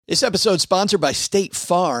This episode is sponsored by State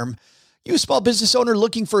Farm. You a small business owner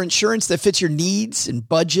looking for insurance that fits your needs and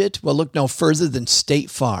budget? Well, look no further than State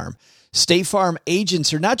Farm. State Farm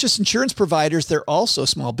agents are not just insurance providers, they're also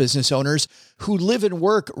small business owners who live and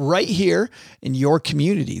work right here in your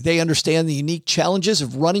community. They understand the unique challenges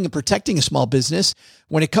of running and protecting a small business.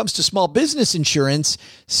 When it comes to small business insurance,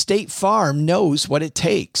 State Farm knows what it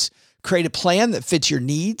takes. Create a plan that fits your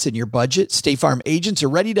needs and your budget. State Farm agents are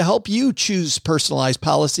ready to help you choose personalized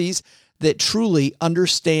policies that truly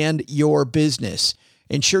understand your business.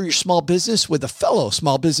 Insure your small business with a fellow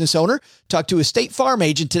small business owner. Talk to a State Farm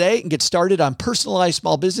agent today and get started on personalized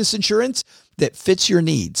small business insurance that fits your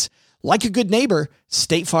needs. Like a good neighbor,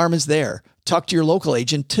 State Farm is there. Talk to your local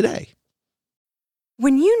agent today.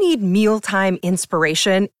 When you need mealtime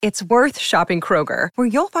inspiration, it's worth shopping Kroger, where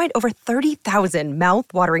you'll find over 30,000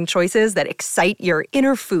 mouth-watering choices that excite your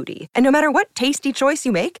inner foodie. And no matter what tasty choice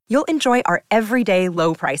you make, you'll enjoy our everyday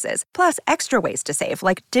low prices, plus extra ways to save,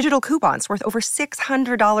 like digital coupons worth over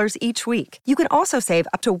 $600 each week. You can also save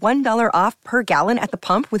up to $1 off per gallon at the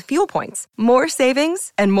pump with fuel points. More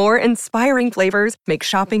savings and more inspiring flavors make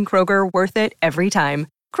shopping Kroger worth it every time.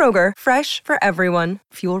 Kroger, fresh for everyone.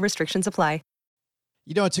 Fuel restrictions apply.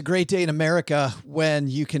 You know, it's a great day in America when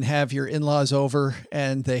you can have your in-laws over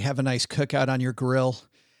and they have a nice cookout on your grill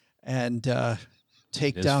and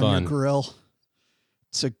take down your grill.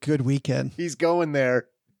 It's a good weekend. He's going there.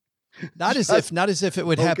 Not as if it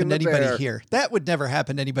would happen to anybody here. That would never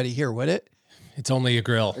happen to anybody here, would it? It's only a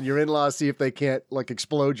grill. And your in-laws see if they can't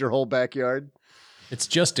explode your whole backyard. It's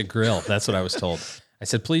just a grill. That's what I was told. I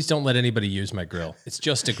said, please don't let anybody use my grill. It's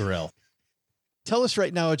just a grill. Tell us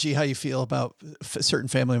right now, OG, how you feel about certain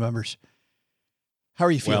family members. How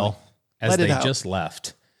are you feeling? Well, as they just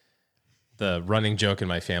left, the running joke in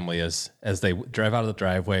my family is as they drive out of the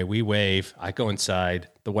driveway, we wave, I go inside,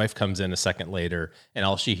 the wife comes in a second later, and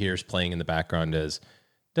all she hears playing in the background is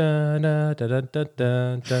dun dun dun dun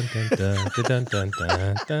dun dun dun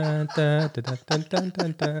dun dun dun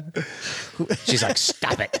dun dun. She's like,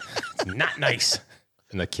 stop it. It's not nice.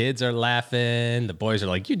 And the kids are laughing. The boys are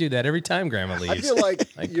like, you do that every time Grandma leaves. I feel like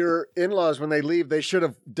your in-laws, when they leave, they should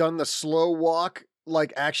have done the slow walk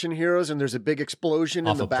like action heroes, and there's a big explosion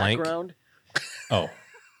in the background. Oh.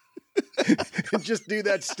 And just do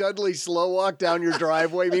that studly slow walk down your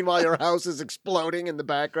driveway. Meanwhile, your house is exploding in the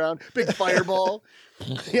background. Big fireball.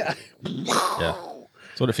 Yeah. Yeah.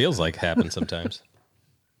 That's what it feels like happens sometimes.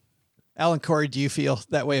 Alan, Corey, do you feel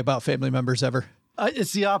that way about family members ever?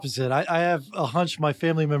 It's the opposite. I have a hunch my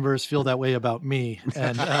family members feel that way about me.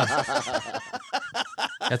 And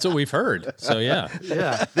that's what we've heard. So, yeah.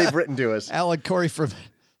 They've written to us. Alan Corey from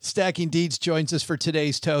Stacking Deeds joins us for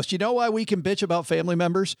today's toast. You know why we can bitch about family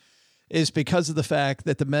members? Is because of the fact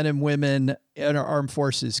that the men and women in our armed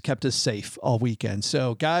forces kept us safe all weekend.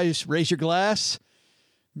 So, guys, raise your glass.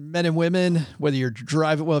 Men and women, whether you're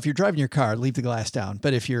driving, well, if you're driving your car, leave the glass down.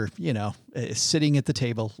 But if you're, sitting at the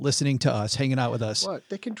table, listening to us, hanging out with us. What?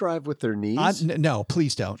 They can drive with their knees? No,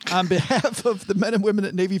 please don't. On behalf of the men and women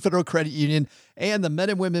at Navy Federal Credit Union and the men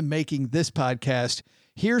and women making this podcast,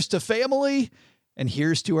 here's to family and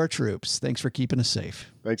here's to our troops. Thanks for keeping us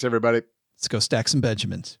safe. Thanks, everybody. Let's go stack some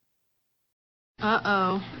Benjamins.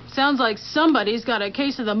 Uh-oh. Sounds like somebody's got a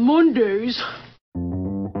case of the Mondays.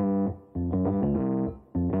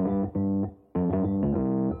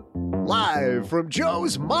 Live from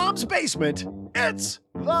Joe's mom's basement, it's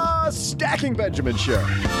the Stacking Benjamin Show.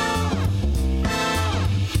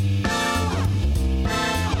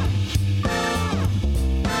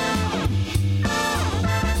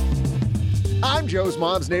 I'm Joe's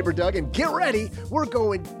mom's neighbor, Doug, and get ready. We're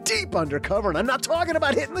going deep undercover, and I'm not talking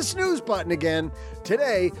about hitting the snooze button again.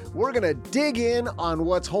 Today, we're going to dig in on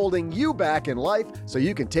what's holding you back in life so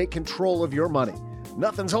you can take control of your money.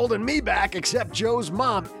 Nothing's holding me back except Joe's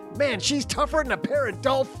mom. Man, she's tougher than a pair of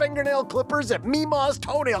dull fingernail clippers at Meemaw's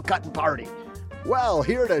toenail cutting party. Well,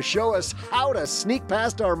 here to show us how to sneak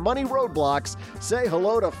past our money roadblocks, say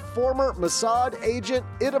hello to former Mossad agent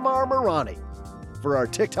Itamar Marani. For our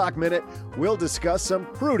TikTok Minute, we'll discuss some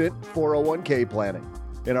prudent 401k planning.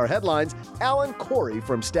 In our headlines, Alan Corey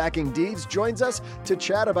from Stacking Deeds joins us to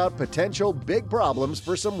chat about potential big problems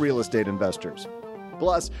for some real estate investors.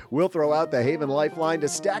 Plus, we'll throw out the Haven Lifeline to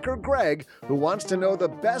Stacker Greg, who wants to know the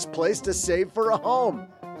best place to save for a home.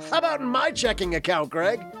 How about in my checking account,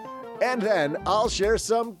 Greg? And then I'll share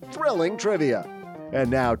some thrilling trivia. And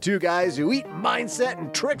now, two guys who eat mindset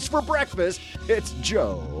and tricks for breakfast. It's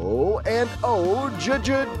Joe and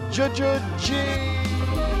O-G-G.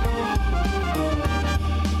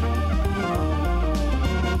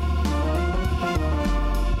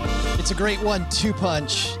 It's a great 1-2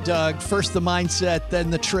 punch, Doug. First the mindset, then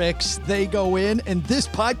the tricks. They go in, and this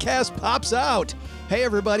podcast pops out. Hey,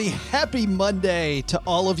 everybody. Happy Monday to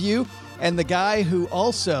all of you. And the guy who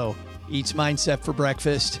also eats mindset for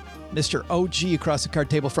breakfast, Mr. OG across the card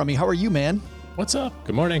table from me. How are you, man? What's up?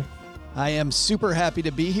 Good morning. I am super happy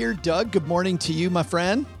to be here. Doug, good morning to you, my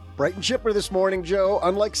friend. Bright and chipper this morning, Joe,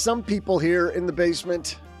 unlike some people here in the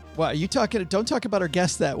basement. Well, are you talking? Don't talk about our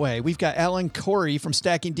guests that way. We've got Alan Corey from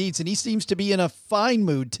Stacking Deeds, and he seems to be in a fine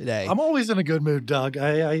mood today. I'm always in a good mood, Doug.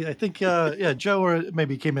 I think, Joe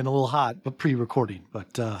maybe came in a little hot, but pre-recording.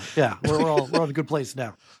 But we're in a good place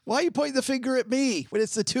now. Why are you pointing the finger at me when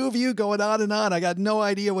it's the two of you going on and on? I got no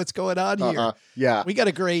idea what's going on here. Yeah. We got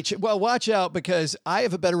a great well, watch out, because I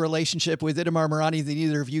have a better relationship with Itamar Marani than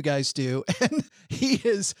either of you guys do. And he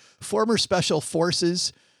is former special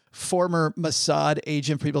forces, former Mossad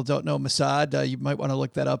agent. People don't know Mossad. You might want to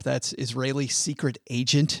look that up. That's Israeli secret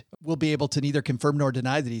agent. We'll be able to neither confirm nor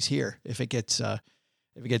deny that he's here if it gets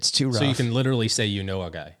too rough. So you can literally say you know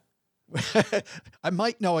a guy. I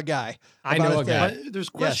might know a guy. I know a guy. There's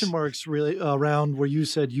question marks really around where you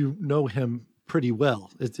said you know him pretty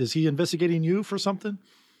well. Is he investigating you for something?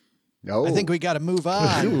 No. I think we got to move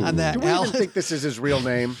on that. Do we even think this is his real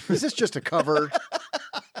name? Is this just a cover?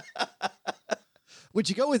 Would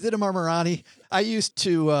you go with Itamar Marani? I used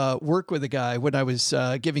to work with a guy when I was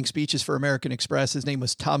giving speeches for American Express. His name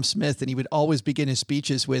was Tom Smith, and he would always begin his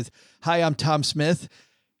speeches with, "Hi, I'm Tom Smith.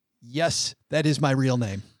 Yes, that is my real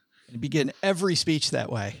name." And begin every speech that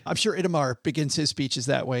way. I'm sure Itamar begins his speeches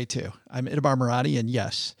that way too. I'm Itamar Marani, and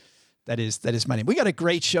yes, that is my name. We got a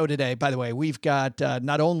great show today, by the way. We've got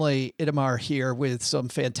not only Itamar here with some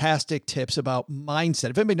fantastic tips about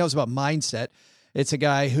mindset. If anybody knows about mindset, it's a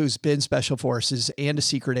guy who's been special forces and a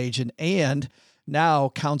secret agent, and now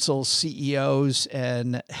counsels CEOs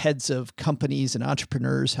and heads of companies and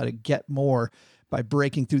entrepreneurs how to get more by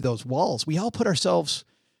breaking through those walls. We all put ourselves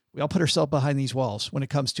behind these walls when it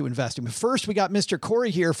comes to investing. But first, we got Mr.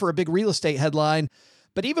 Corey here for a big real estate headline.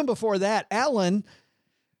 But even before that, Alan,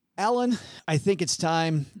 I think it's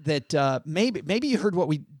time that maybe you heard what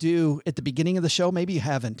we do at the beginning of the show. Maybe you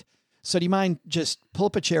haven't. So do you mind just pull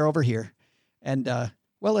up a chair over here and,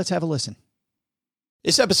 let's have a listen.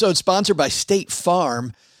 This episode is sponsored by State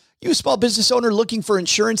Farm. You a small business owner looking for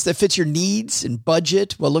insurance that fits your needs and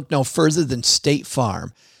budget? Well, look no further than State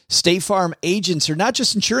Farm. State Farm agents are not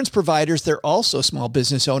just insurance providers, they're also small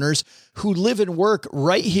business owners who live and work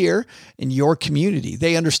right here in your community.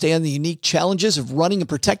 They understand the unique challenges of running and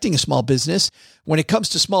protecting a small business. When it comes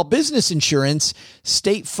to small business insurance,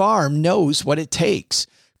 State Farm knows what it takes.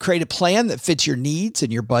 Create a plan that fits your needs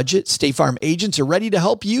and your budget. State Farm agents are ready to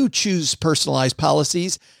help you choose personalized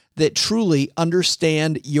policies that truly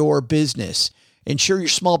understand your business. Insure your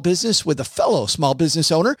small business with a fellow small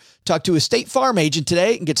business owner. Talk to a State Farm agent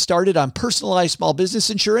today and get started on personalized small business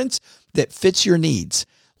insurance that fits your needs.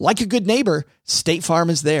 Like a good neighbor, State Farm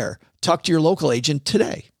is there. Talk to your local agent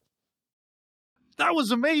today. That was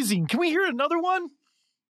amazing. Can we hear another one?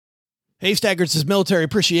 Hey, Stackers, is Military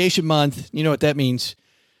Appreciation Month. You know what that means.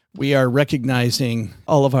 We are recognizing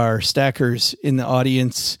all of our stackers in the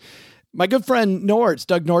audience. My good friend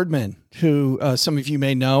Doug Nordman, who some of you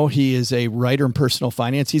may know, he is a writer in personal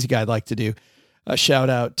finance. He's a guy I'd like to do a shout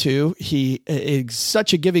out to. He is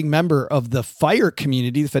such a giving member of the FIRE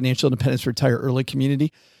community, the Financial Independence Retire Early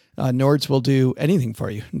community. Nords will do anything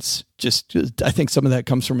for you. It's just, I think some of that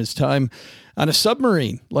comes from his time on a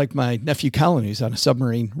submarine, like my nephew Colin, who's on a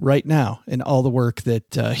submarine right now, and all the work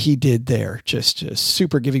that he did there. Just a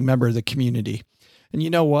super giving member of the community. And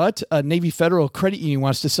you know what? Navy Federal Credit Union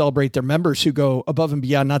wants to celebrate their members who go above and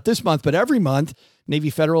beyond, not this month, but every month.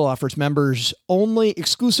 Navy Federal offers members only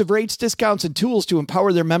exclusive rates, discounts, and tools to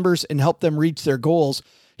empower their members and help them reach their goals.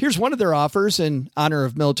 Here's one of their offers in honor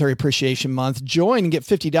of Military Appreciation Month. Join and get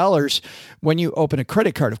 $50 when you open a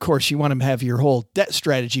credit card. Of course, you want to have your whole debt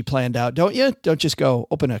strategy planned out, don't you? Don't just go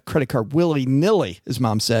open a credit card willy-nilly, as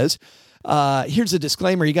Mom says. Here's a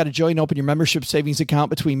disclaimer. You got to join and open your membership savings account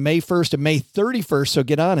between May 1st and May 31st. So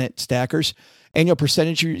get on it, stackers. Annual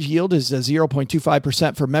percentage yield is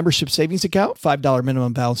 0.25% for membership savings account, $5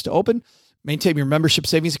 minimum balance to open. Maintain your membership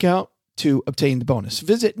savings account to obtain the bonus.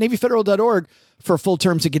 Visit NavyFederal.org for full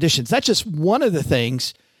terms and conditions. That's just one of the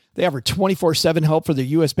things. They offer 24/7 help for their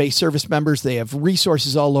U.S.-based service members. They have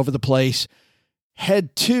resources all over the place.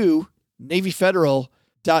 Head to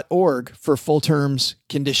NavyFederal.org for full terms,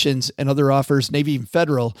 conditions, and other offers. Navy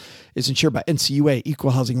Federal is insured by NCUA,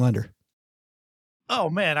 Equal Housing Lender. Oh,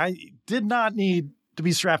 man, I did not need to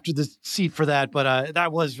be strapped to the seat for that, but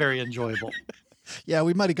that was very enjoyable. Yeah,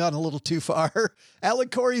 we might have gone a little too far. Alan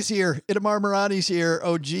Corey's here. Itamar Marani's here.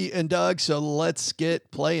 OG and Doug. So let's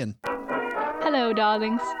get playing. Hello,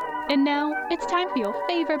 darlings. And now it's time for your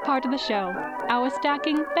favorite part of the show, our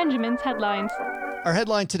Stacking Benjamin's headlines. Our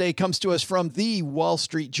headline today comes to us from the Wall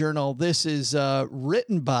Street Journal. This is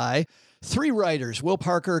written by three writers, Will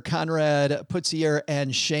Parker, Conrad Putzier,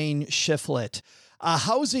 and Shane Shiflett. A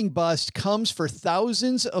housing bust comes for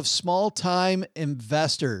thousands of small-time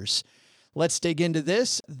investors. Let's dig into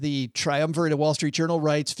this. The triumvirate of Wall Street Journal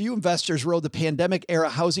writes, few investors rode the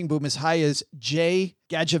pandemic-era housing boom as high as Jay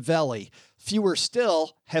Gajavelli. Fewer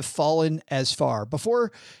still have fallen as far.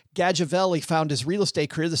 Before Gajavelli found his real estate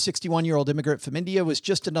career, the 61-year-old immigrant from India was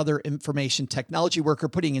just another information technology worker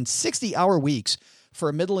putting in 60-hour weeks for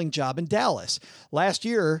a middling job in Dallas. Last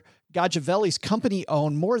year, Gajavelli's company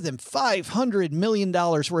owned more than $500 million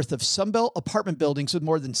worth of Sunbelt apartment buildings with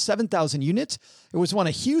more than 7,000 units. It was one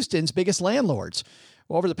of Houston's biggest landlords.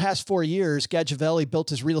 Well, over the past 4 years, Gajavelli built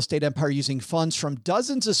his real estate empire using funds from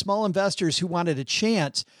dozens of small investors who wanted a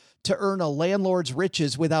chance to earn a landlord's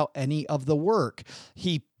riches without any of the work.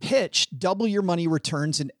 He pitched double your money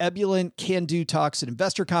returns in ebullient can-do talks at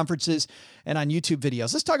investor conferences and on YouTube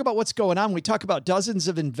videos. Let's talk about what's going on. We talk about dozens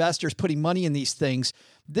of investors putting money in these things.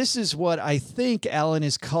 This is what I think, Alan,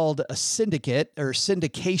 is called a syndicate or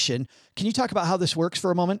syndication. Can you talk about how this works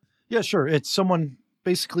for a moment? Yeah, sure. It's someone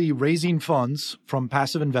basically raising funds from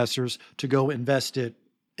passive investors to go invest it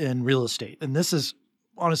in real estate. And this is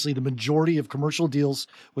honestly the majority of commercial deals,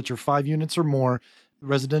 which are 5 units or more,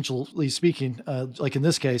 residentially speaking, like in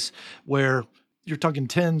this case, where you're talking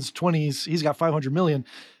 10s, 20s, he's got 500 million.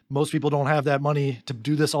 Most people don't have that money to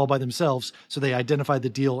do this all by themselves. So they identify the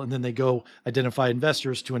deal and then they go identify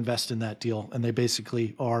investors to invest in that deal. And they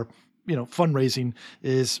basically are, fundraising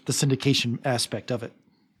is the syndication aspect of it.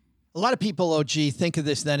 A lot of people, OG, think of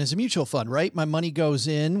this then as a mutual fund, right? My money goes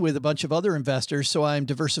in with a bunch of other investors, so I'm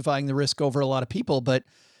diversifying the risk over a lot of people. But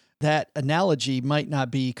that analogy might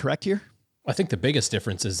not be correct here. I think the biggest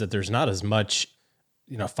difference is that there's not as much,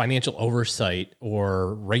 financial oversight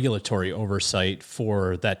or regulatory oversight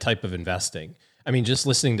for that type of investing. I mean, just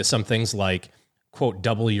listening to some things like, quote,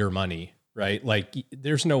 double your money, right? Like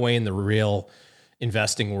there's no way in the real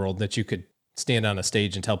investing world that you could stand on a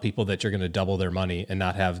stage and tell people that you're going to double their money and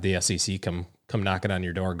not have the SEC come knocking on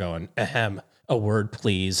your door going, ahem, a word,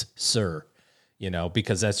 please, sir,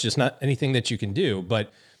 because that's just not anything that you can do.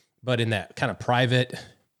 But in that kind of private,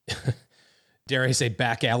 dare I say,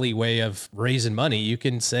 back alley way of raising money, you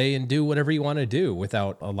can say and do whatever you want to do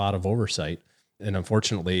without a lot of oversight. And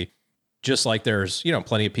unfortunately, just like there's,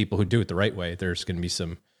 plenty of people who do it the right way, there's going to be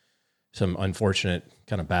some unfortunate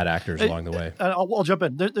kind of bad actors along the way. I'll jump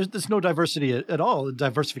in. There's no diversity at all,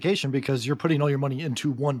 diversification, because you're putting all your money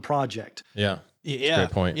into one project. Yeah. Yeah.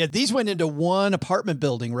 Great point. Yeah. These went into one apartment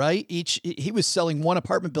building, right? He was selling one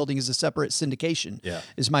apartment building as a separate syndication. Yeah.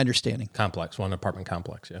 Is my understanding. One apartment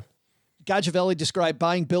complex. Yeah. Gajavelli described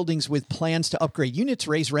buying buildings with plans to upgrade units,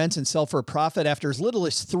 raise rents, and sell for a profit after as little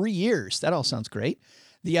as 3 years. That all sounds great.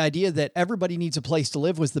 The idea that everybody needs a place to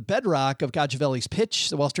live was the bedrock of Gajavelli's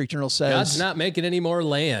pitch. The Wall Street Journal says, God's not making any more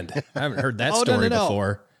land. I haven't heard that story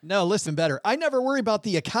before. No, listen better. I never worry about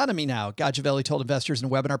the economy now, Gajavelli told investors in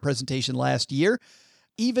a webinar presentation last year.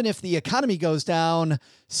 Even if the economy goes down,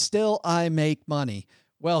 still I make money.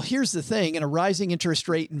 Well, here's the thing. In a rising interest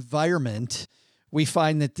rate environment, we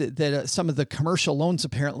find that some of the commercial loans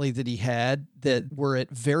apparently that he had that were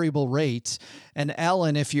at variable rates. And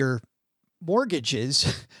Alan, if your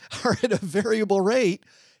mortgages are at a variable rate,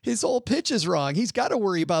 his whole pitch is wrong. He's got to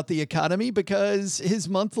worry about the economy because his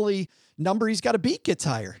monthly number he's got to beat gets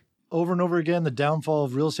higher. Over and over again, the downfall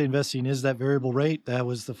of real estate investing is that variable rate. That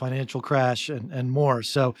was the financial crash and more.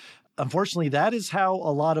 So unfortunately, that is how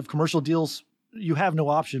a lot of commercial deals, you have no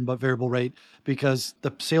option but variable rate, because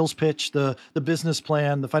the sales pitch, the business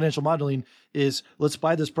plan, the financial modeling is, let's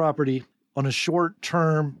buy this property on a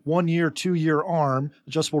short-term, 1 year, 2 year ARM,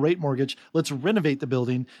 adjustable rate mortgage. Let's renovate the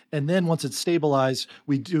building. And then once it's stabilized,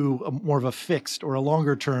 we do more of a fixed or a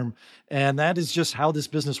longer term. And that is just how this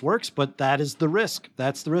business works. But that is the risk.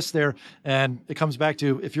 That's the risk there. And it comes back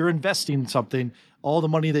to, if you're investing in something, all the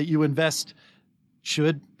money that you invest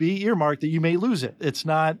should be earmarked that you may lose it. It's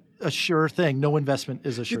not a sure thing. No investment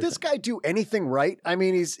is a sure thing. Did this guy do anything right? I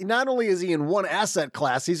mean, he's not only is he in one asset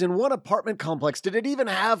class, he's in one apartment complex. Did it even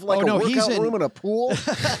have like a workout room and a pool?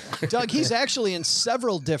 Doug, he's actually in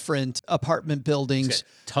several different apartment buildings.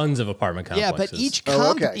 Tons of apartment complexes.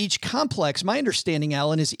 Yeah, but each complex, my understanding,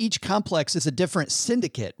 Alan, is each complex is a different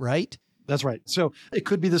syndicate, right? That's right. So it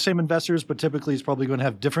could be the same investors, but typically he's probably going to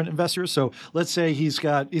have different investors. So let's say he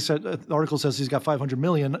said, the article says he's got 500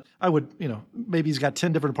 million. I would, maybe he's got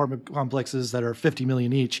 10 different apartment complexes that are 50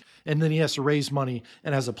 million each. And then he has to raise money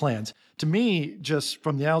and has the plans. To me, just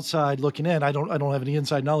from the outside looking in, I don't have any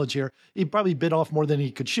inside knowledge here. He probably bit off more than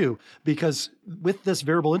he could chew, because with this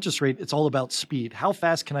variable interest rate, it's all about speed. How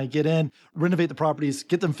fast can I get in, renovate the properties,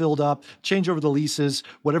 get them filled up, change over the leases,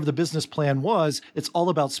 whatever the business plan was, it's all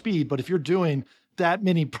about speed. But if you're doing that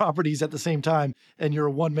many properties at the same time and you're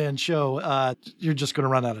a one-man show, you're just going to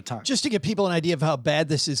run out of time. Just to give people an idea of how bad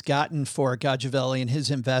this has gotten for Gajavelli and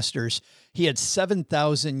his investors, he had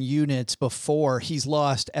 7,000 units before. He's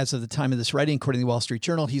lost, as of the time of this writing, according to the Wall Street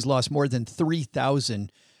Journal, he's lost more than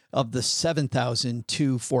 3,000 of the 7,000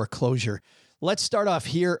 to foreclosure. Let's start off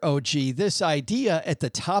here, OG. This idea at the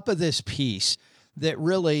top of this piece that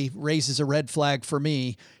really raises a red flag for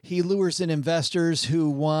me. He lures in investors who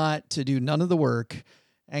want to do none of the work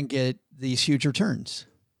and get these huge returns.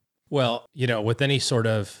 Well, with any sort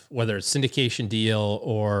of, whether it's syndication deal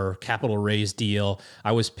or capital raise deal,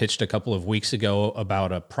 I was pitched a couple of weeks ago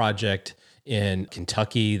about a project in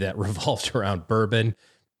Kentucky that revolved around bourbon.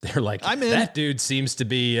 They're like, that dude seems to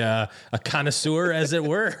be a connoisseur, as it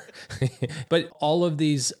were. But all of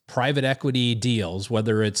these private equity deals,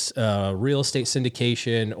 whether it's real estate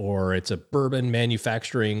syndication or it's a bourbon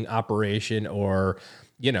manufacturing operation or,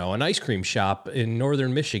 an ice cream shop in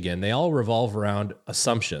northern Michigan, they all revolve around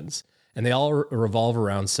assumptions, and they all revolve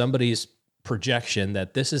around somebody's projection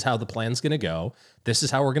that this is how the plan's going to go. This is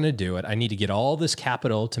how we're going to do it. I need to get all this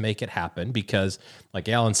capital to make it happen because, like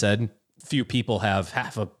Alan said, few people have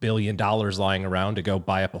 $500 million lying around to go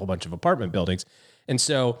buy up a whole bunch of apartment buildings. And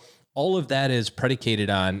so all of that is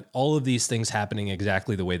predicated on all of these things happening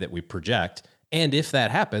exactly the way that we project. And if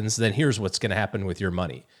that happens, then here's what's going to happen with your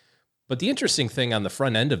money. But the interesting thing on the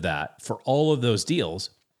front end of that for all of those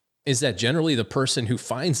deals is that generally the person who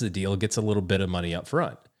finds the deal gets a little bit of money up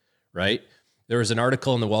front, right? There was an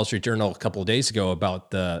article in the Wall Street Journal a couple of days ago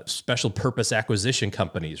about the special purpose acquisition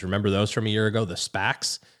companies. Remember those from a year ago, the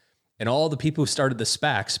SPACs? And all the people who started the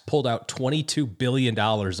SPACs pulled out $22 billion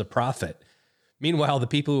of profit. Meanwhile, the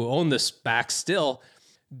people who own the SPACs still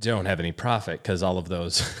don't have any profit because all of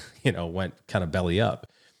those, went kind of belly up.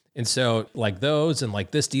 And so like those and like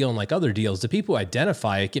this deal and like other deals, the people who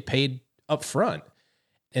identify it get paid up front.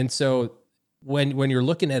 And so when you're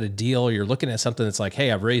looking at a deal, you're looking at something that's like,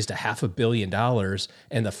 hey, I've raised $500 million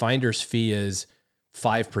and the finder's fee is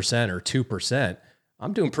 5% or 2%.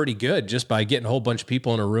 I'm doing pretty good just by getting a whole bunch of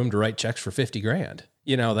people in a room to write checks for 50 grand.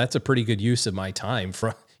 That's a pretty good use of my time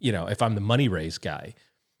for, if I'm the money raise guy.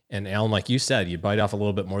 And Alan, like you said, you bite off a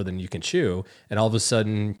little bit more than you can chew. And all of a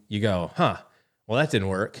sudden you go, well, that didn't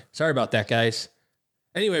work. Sorry about that, guys.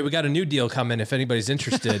 Anyway, we got a new deal coming. If anybody's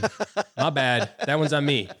interested, my bad. That one's on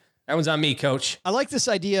me. That one's on me, coach. I like this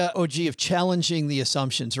idea, OG, of challenging the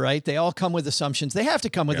assumptions, right? They all come with assumptions. They have to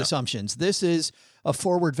come with assumptions. This is a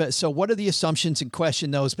forward vet. So what are the assumptions, and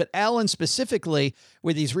question those? But Alan, specifically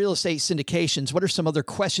with these real estate syndications, what are some other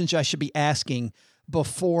questions I should be asking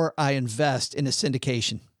before I invest in a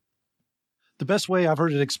syndication? The best way I've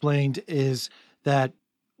heard it explained is that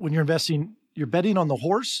when you're investing, you're betting on the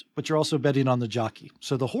horse, but you're also betting on the jockey.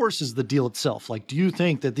 So the horse is the deal itself. Like, do you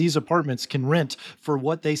think that these apartments can rent for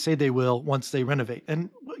what they say they will once they renovate? And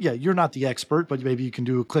yeah, you're not the expert, but maybe you can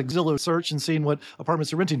do a quick Zillow search and seeing what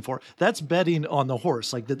apartments are renting for. That's betting on the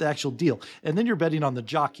horse, like the actual deal. And then you're betting on the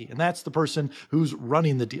jockey, and that's the person who's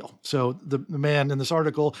running the deal. So the man in this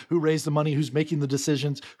article who raised the money, who's making the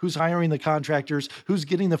decisions, who's hiring the contractors, who's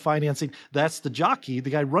getting the financing, that's the jockey, the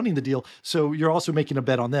guy running the deal. So you're also making a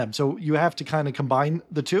bet on them. So you have to kind of combine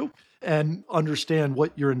the two and understand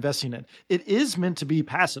what you're investing in. It is meant to be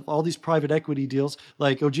passive. All these private equity deals,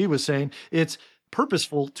 like OG was saying, it's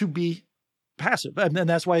purposeful to be passive. And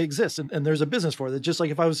that's why it exists. And there's a business for it. Just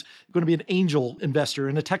like if I was going to be an angel investor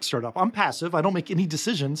in a tech startup, I'm passive. I don't make any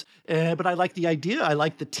decisions, but I like the idea. I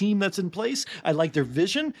like the team that's in place. I like their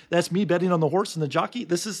vision. That's me betting on the horse and the jockey.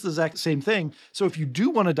 This is the exact same thing. So if you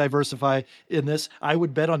do want to diversify in this, I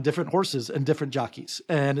would bet on different horses and different jockeys.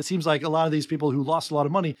 And it seems like a lot of these people who lost a lot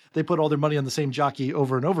of money, they put all their money on the same jockey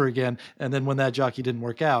over and over again. And then when that jockey didn't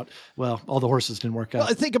work out, well, all the horses didn't work out.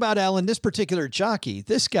 Well, think about, Alan, this particular jockey.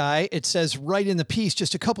 This guy, it says right in the piece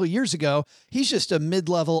just a couple of years ago, he's just a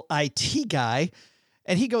mid-level IT guy,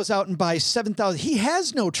 and he goes out and buys 7,000. He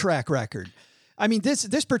has no track record. I mean,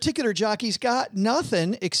 this particular jockey's got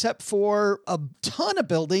nothing except for a ton of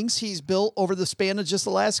buildings he's built over the span of just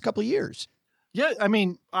the last couple of years. Yeah, I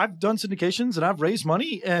mean, I've done syndications and I've raised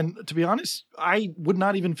money. And to be honest, I would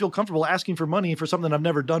not even feel comfortable asking for money for something I've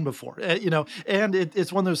never done before. And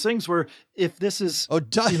it's one of those things where if this is,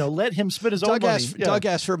 let him spend his own money. Doug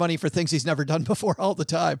asks for money for things he's never done before all the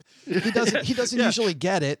time. He doesn't usually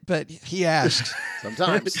get it, but he asks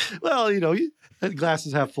sometimes. Well, glass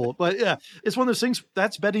is half full. But yeah, it's one of those things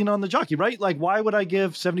that's betting on the jockey, right? Like, why would I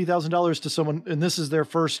give $70,000 to someone and this is their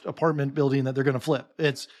first apartment building that they're going to flip?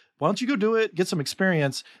 It's, why don't you go do it, get some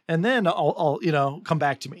experience, and then I'll come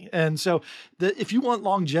back to me. And so if you want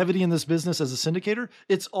longevity in this business as a syndicator,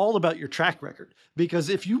 it's all about your track record. Because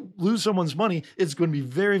if you lose someone's money, it's going to be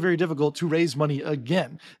very, very difficult to raise money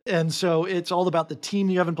again. And so it's all about the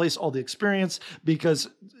team you have in place, all the experience, because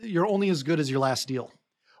you're only as good as your last deal.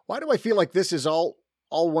 Why do I feel like this is all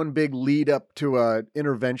one big lead up to a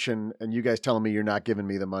intervention and you guys telling me you're not giving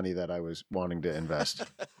me the money that I was wanting to invest?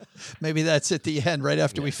 Maybe that's at the end, right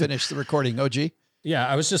after we finish the recording. OG? Yeah,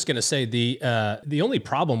 I was just going to say the only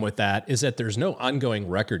problem with that is that there's no ongoing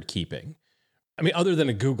record keeping. I mean, other than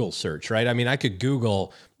a Google search, right? I mean, I could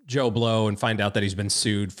Google Joe Blow and find out that he's been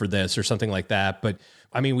sued for this or something like that. But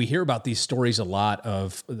I mean, we hear about these stories a lot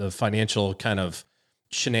of the financial kind of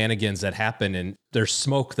shenanigans that happen, and there's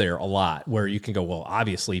smoke there a lot where you can go, well,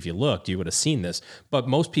 obviously if you looked, you would have seen this, but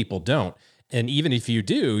most people don't. And even if you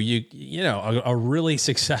do, a really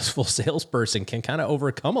successful salesperson can kind of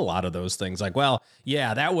overcome a lot of those things. Like, well,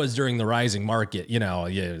 yeah, that was during the rising market,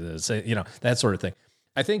 that sort of thing.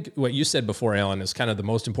 I think what you said before, Alan, is kind of the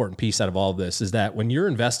most important piece out of all of this is that when you're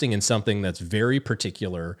investing in something that's very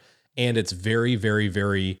particular and it's very, very,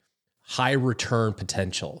 very high return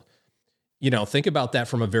potential, think about that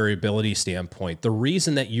from a variability standpoint. The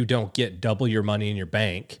reason that you don't get double your money in your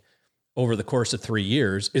bank over the course of 3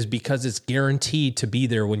 years is because it's guaranteed to be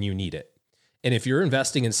there when you need it. And if you're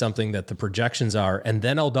investing in something that the projections are, and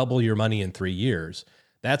then I'll double your money in 3 years,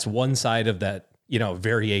 that's one side of that,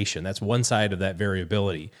 variation. That's one side of that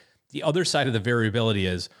variability. The other side of the variability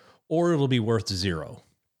is, or it'll be worth zero.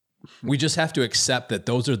 We just have to accept that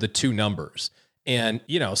those are the two numbers. And,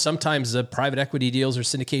 sometimes the private equity deals or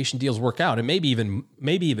syndication deals work out, and maybe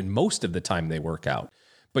even most of the time they work out.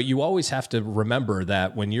 But you always have to remember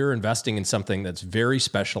that when you're investing in something that's very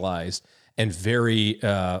specialized and very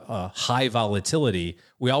high volatility,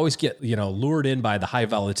 we always get, lured in by the high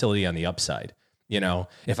volatility on the upside.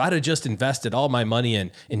 If I'd have just invested all my money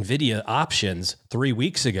in NVIDIA options 3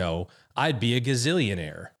 weeks ago, I'd be a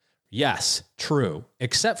gazillionaire. Yes, true,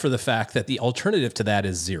 except for the fact that the alternative to that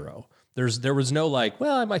is zero. There was no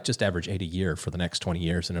I might just average 8 a year for the next 20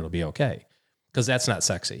 years and it'll be okay, because that's not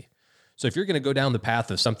sexy. So if you're going to go down the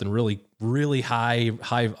path of something really, really high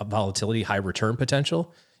volatility, high return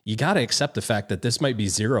potential, you got to accept the fact that this might be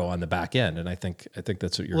zero on the back end. And I think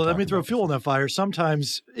that's what you're Well, let me talking throw about. fuel on that fire.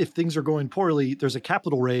 Sometimes if things are going poorly, there's a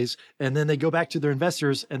capital raise and then they go back to their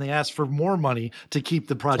investors and they ask for more money to keep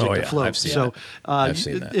the project afloat. I've seen that. I've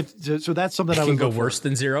seen that. So that's something It I can would go look for. worse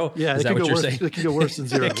than zero? Yeah, Is that what you're saying? It can go worse than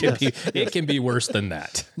zero. It can be worse than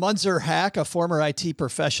that. Munzer Hack, a former IT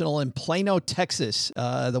professional in Plano, Texas,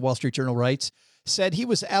 the Wall Street Journal writes, said he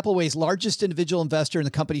was Appleway's largest individual investor in the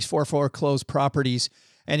company's 4 foreclosed properties,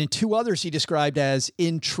 and in 2 others he described as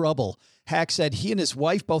in trouble. Hack said he and his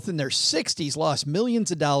wife, both in their 60s, lost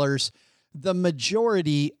millions of dollars, the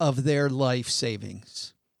majority of their life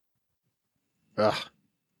savings. Ugh.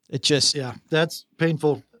 It just... Yeah, that's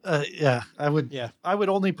painful. I would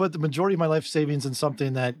only put the majority of my life savings in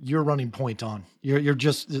something that you're running point on.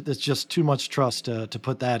 It's just too much trust to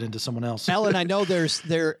put that into someone else. Alan, I know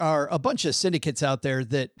there are a bunch of syndicates out there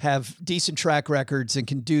that have decent track records and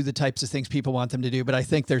can do the types of things people want them to do, but I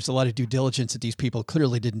think there's a lot of due diligence that these people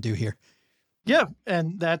clearly didn't do here. Yeah,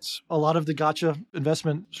 and that's a lot of the gotcha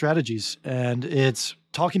investment strategies. And it's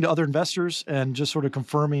talking to other investors and just sort of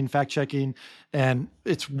confirming, fact-checking. And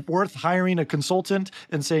it's worth hiring a consultant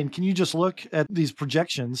and saying, can you just look at these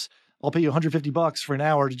projections? I'll pay you $150 for an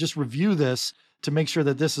hour to just review this to make sure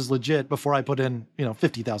that this is legit before I put in,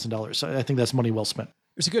 $50,000. So I think that's money well spent.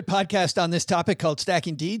 There's a good podcast on this topic called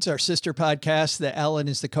Stacking Deeds, our sister podcast that Alan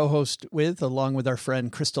is the co-host with, along with our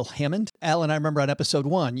friend Crystal Hammond. Alan, I remember on episode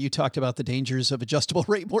 1, you talked about the dangers of adjustable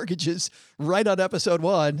rate mortgages right on episode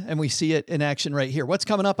 1, and we see it in action right here. What's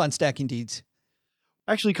coming up on Stacking Deeds?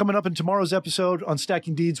 Actually, coming up in tomorrow's episode on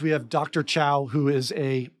Stacking Deeds, we have Dr. Chow, who is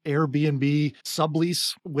a Airbnb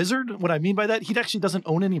sublease wizard. What I mean by that, he actually doesn't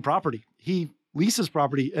own any property. He leases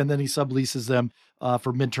property and then he subleases them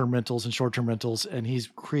for midterm rentals and short-term rentals. And he's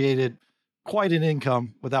created quite an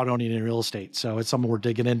income without owning any real estate. So it's something we're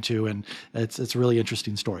digging into, and it's a really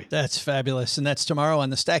interesting story. That's fabulous. And that's tomorrow on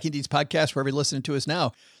the Stacking Deeds podcast, wherever you're listening to us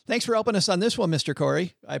now. Thanks for helping us on this one, Mr.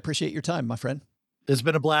 Corey. I appreciate your time, my friend. It's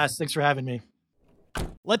been a blast. Thanks for having me.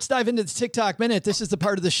 Let's dive into the TikTok Minute. This is the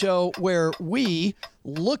part of the show where we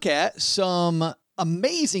look at some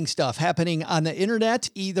amazing stuff happening on the internet,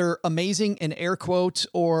 either amazing in air quotes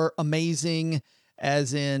or amazing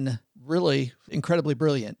as in really incredibly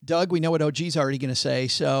brilliant. Doug, we know what OG's already going to say.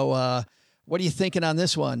 So what are you thinking on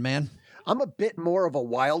this one, man? I'm a bit more of a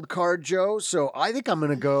wild card, Joe. So I think I'm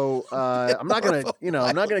going to go. I'm not going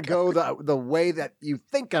to go the way that you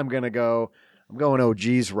think I'm going to go. I'm going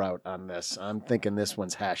OG's route on this. I'm thinking this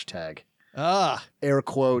one's hashtag. Air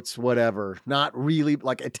quotes, whatever. Not really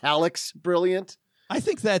like italics brilliant. I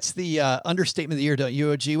think that's the understatement of the year, don't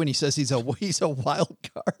you, OG, when he says he's a wild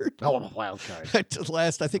card? Oh, I'm a wild card.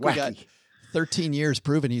 I think we got 13 years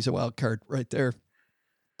proving he's a wild card right there.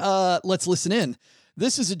 Let's listen in.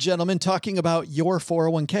 This is a gentleman talking about your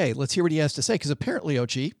 401k. Let's hear what he has to say, because apparently,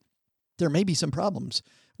 OG, there may be some problems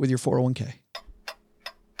with your 401k.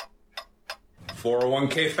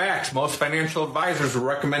 401k facts. Most financial advisors would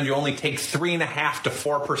recommend you only take 3.5% to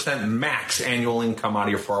 4% max annual income out of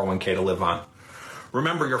your 401k to live on.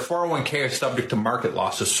 Remember, your 401k is subject to market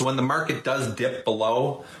losses, so when the market does dip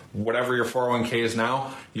below whatever your 401k is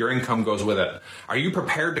now, your income goes with it. Are you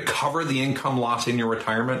prepared to cover the income loss in your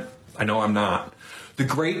retirement? I know I'm not. The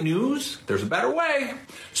great news, there's a better way.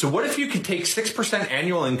 So what if you could take 6%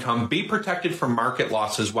 annual income, be protected from market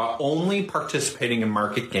losses while only participating in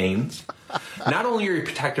market gains? Not only are you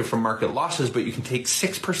protected from market losses, but you can take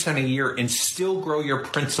 6% a year and still grow your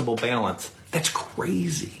principal balance. That's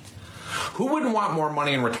crazy. Who wouldn't want more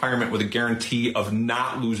money in retirement with a guarantee of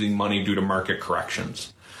not losing money due to market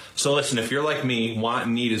corrections? So listen, if you're like me, want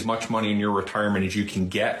and need as much money in your retirement as you can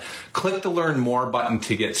get, click the Learn More button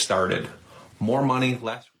to get started. More money,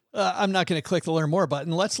 less. I'm not going to click the Learn More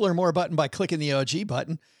button. Let's learn more button by clicking the OG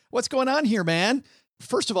button. What's going on here, man?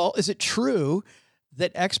 First of all, is it true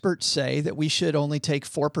that experts say that we should only take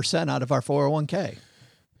 4% out of our 401k?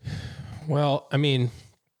 Well, I mean,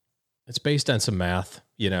 it's based on some math,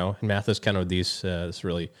 and math is kind of this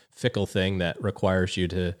really fickle thing that requires you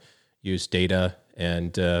to use data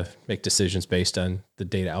and make decisions based on the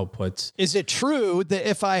data outputs. Is it true that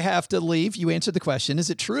if I have to leave, you answered the question,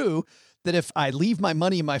 is it true that if I leave my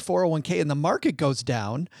money in my 401k and the market goes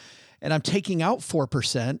down and I'm taking out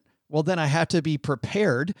 4%, well, then I have to be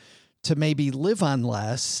prepared to maybe live on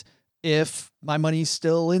less if my money's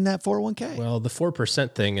still in that 401k? Well, the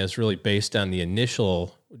 4% thing is really based on the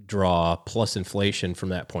initial draw plus inflation from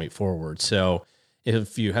that point forward. So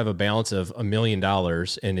if you have a balance of $1 million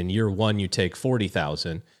and in year one you take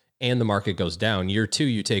 40,000 and the market goes down, year two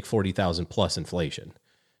you take 40,000 plus inflation.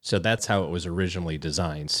 So that's how it was originally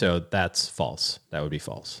designed. So that's false. That would be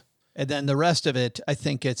false. And then the rest of it, I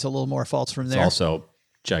think it's a little more false from there. It's also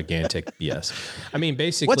gigantic BS. I mean,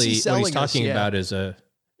 basically what he's talking about is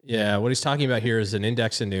what he's talking about here is an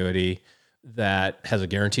index annuity that has a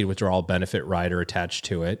guaranteed withdrawal benefit rider attached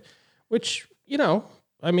to it, which,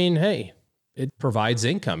 hey, it provides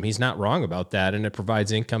income. He's not wrong about that. And it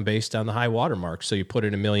provides income based on the high watermark. So you put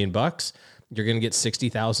in $1 million, you're going to get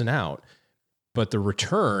 60,000 out. But the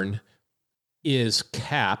return is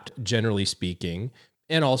capped, generally speaking,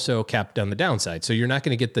 and also capped on the downside. So you're not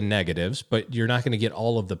going to get the negatives, but you're not going to get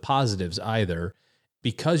all of the positives either.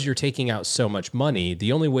 Because you're taking out so much money,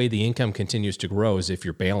 the only way the income continues to grow is if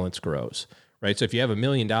your balance grows, right? So if you have $1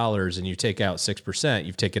 million and you take out 6%,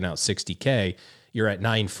 you've taken out 60K, you're at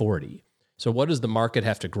 940. So what does the market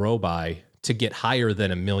have to grow by to get higher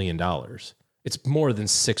than $1 million? It's more than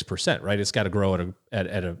 6%, right? It's got to grow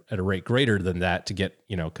at a rate greater than that to get,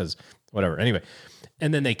 because whatever. Anyway,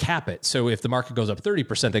 and then they cap it. So if the market goes up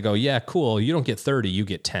 30%, they go, yeah, cool. You don't get 30, you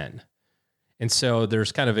get 10. And so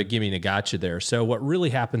there's kind of a gimme and a gotcha there. So what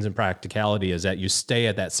really happens in practicality is that you stay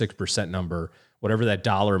at that 6% number, whatever that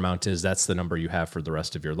dollar amount is, that's the number you have for the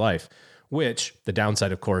rest of your life, which the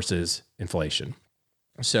downside, of course, is inflation.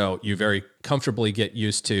 So you very comfortably get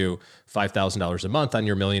used to $5,000 a month on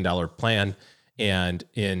your $1 million plan. And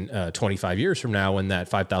in 25 years from now, when that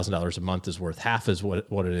 $5,000 a month is worth half as what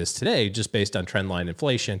it is today, just based on trendline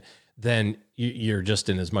inflation, then you're just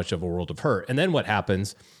in as much of a world of hurt. And then what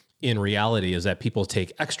happens in reality is that people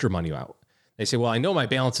take extra money out. They say, well, I know my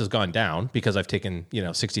balance has gone down because I've taken,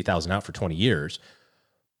 60,000 out for 20 years,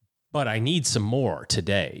 but I need some more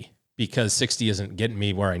today because 60 isn't getting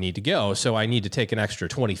me where I need to go. So I need to take an extra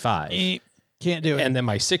 25. Can't do it. And then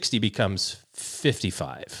my 60 becomes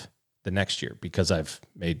 55 the next year because I've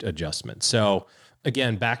made adjustments. So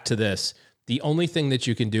again, back to this, The only thing that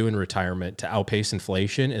you can do in retirement to outpace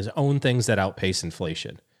inflation is own things that outpace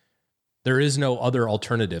inflation. There is no other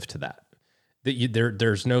alternative to that.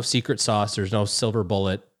 There's no secret sauce. There's no silver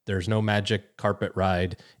bullet. There's no magic carpet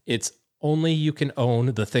ride. It's only you can own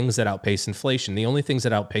the things that outpace inflation. The only things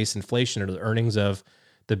that outpace inflation are the earnings of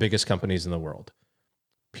the biggest companies in the world.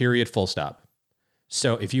 Period, full stop.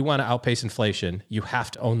 So if you want to outpace inflation, you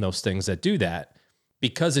have to own those things that do that,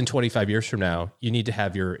 because in 25 years from now, you need to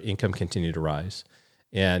have your income continue to rise.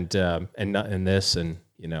 And this and,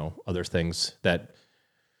 you know, other things that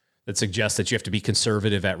suggest that you have to be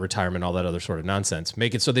conservative at retirement, all that other sort of nonsense.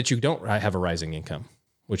 Make it so that you don't have a rising income,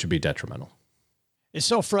 which would be detrimental. It's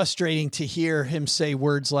so frustrating to hear him say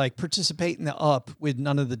words like participate in the up with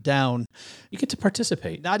none of the down. You get to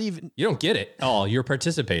participate. Not even. You don't get it. Oh, you're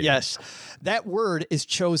participating. Yes. That word is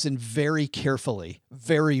chosen very carefully.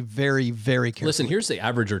 Very, very, very carefully. Listen, here's the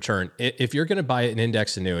average return. If you're going to buy an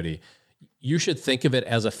index annuity, you should think of it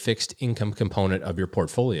as a fixed income component of your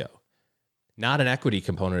portfolio, not an equity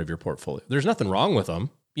component of your portfolio. There's nothing wrong with them,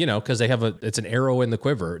 you know, because it's an arrow in the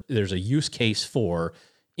quiver. There's a use case for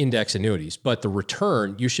index annuities, but the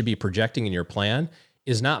return you should be projecting in your plan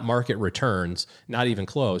is not market returns, not even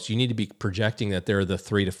close. You need to be projecting that they're the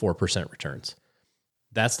 3 to 4% returns.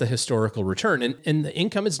 That's the historical return. And the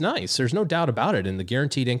income is nice. There's no doubt about it. And the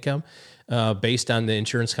guaranteed income based on the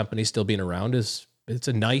insurance company still being around it's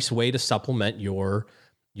a nice way to supplement your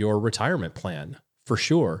retirement plan for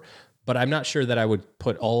sure. But I'm not sure that I would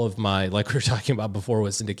put all of my, like we were talking about before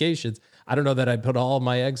with syndications, I don't know that I'd put all of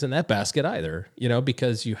my eggs in that basket either, you know,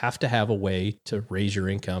 because you have to have a way to raise your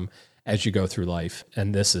income as you go through life.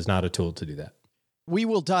 And this is not a tool to do that. We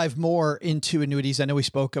will dive more into annuities. I know we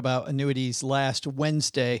spoke about annuities last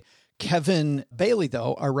Wednesday. Kevin Bailey,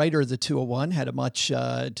 though, our writer of the 201, had a much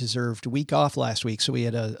deserved week off last week. So we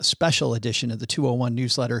had a special edition of the 201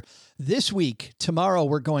 newsletter. This week, tomorrow,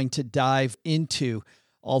 we're going to dive into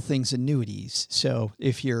all things annuities. So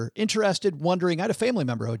if you're interested, wondering, I had a family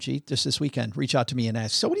member, OG, just this weekend, reach out to me and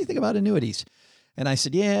ask, so what do you think about annuities? And I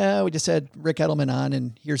said, yeah, we just had Rick Edelman on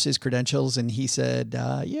and here's his credentials. And he said,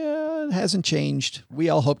 yeah, it hasn't changed. We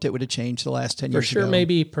all hoped it would have changed the last 10 years ago. For sure,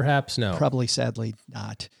 maybe, perhaps no. Probably, sadly,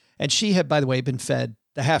 not. And she had, by the way, been fed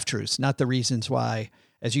the half-truths, not the reasons why,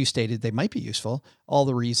 as you stated, they might be useful, all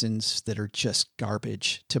the reasons that are just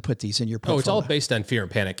garbage to put these in your portfolio. Oh, it's all based on fear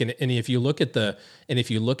and panic. And if you look at the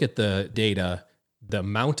data, the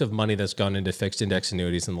amount of money that's gone into fixed index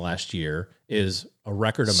annuities in the last year is a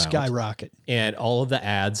record amount. Skyrocket. And all of the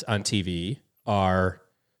ads on TV are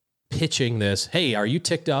pitching this, hey, are you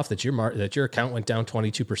ticked off that your account went down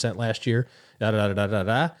 22% last year?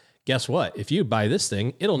 Guess what? If you buy this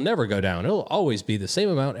thing, it'll never go down. It'll always be the same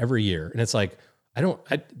amount every year. And it's like,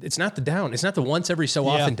 it's not the down. It's not the once every so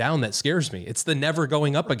often down that scares me. It's the never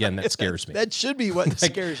going up again that scares me. That should be what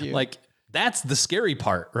scares you. Like, that's the scary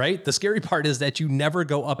part, right? The scary part is that you never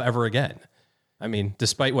go up ever again. I mean,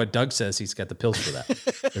 despite what Doug says, he's got the pills for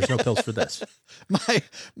that. There's no pills for this.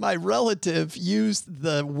 My relative used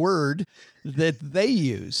the word that they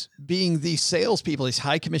use, being these salespeople, these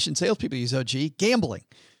high commission salespeople use, OG, gambling.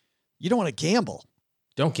 You don't want to gamble.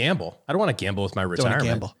 Don't gamble. I don't want to gamble with my retirement. Don't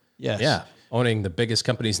gamble. Yes. Yeah. Owning the biggest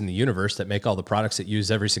companies in the universe that make all the products that you use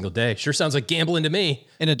every single day. Sure sounds like gambling to me.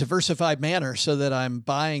 In a diversified manner so that I'm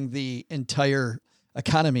buying the entire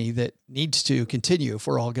economy that needs to continue if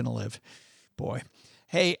we're all going to live. Boy.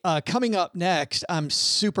 Hey, coming up next, I'm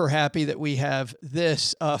super happy that we have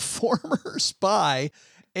this former spy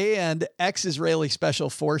and ex-Israeli special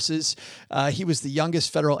forces. He was the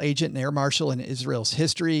youngest federal agent and air marshal in Israel's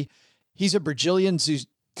history. He's a Brazilian.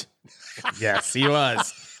 Yes, he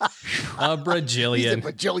was. A Brazilian. He's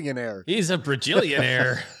a Brazilianaire. He's a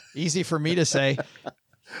Brazilianaire. Easy for me to say.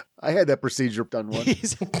 I had that procedure done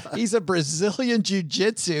once. He's a Brazilian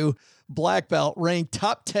jiu-jitsu black belt, ranked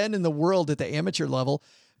top 10 in the world at the amateur level,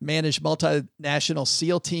 managed multinational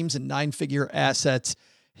SEAL teams and 9-figure assets.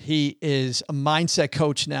 He is a mindset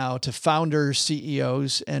coach now to founders,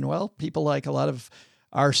 CEOs, and, well, people like a lot of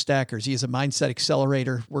our stackers. He is a mindset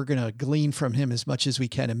accelerator. We're going to glean from him as much as we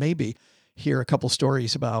can and maybe hear a couple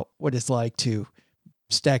stories about what it's like to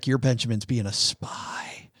stack your Benjamins being a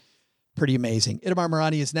spy. Pretty amazing. Itamar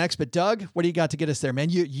Marani is next, but Doug, what do you got to get us there, man?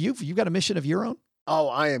 You've got a mission of your own? Oh,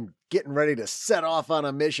 I am getting ready to set off on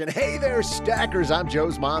a mission. Hey there, stackers. I'm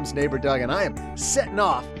Joe's mom's neighbor, Doug, and I am setting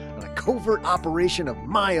off on a covert operation of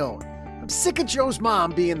my own. I'm sick of Joe's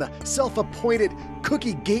mom being the self-appointed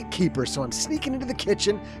cookie gatekeeper, so I'm sneaking into the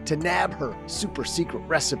kitchen to nab her super secret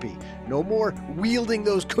recipe. No more wielding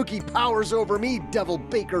those cookie powers over me, devil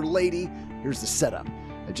baker lady. Here's the setup.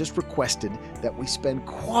 I just requested that we spend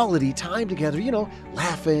quality time together,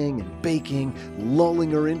 laughing and baking,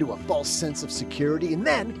 lulling her into a false sense of security, and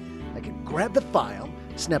then I can grab the file,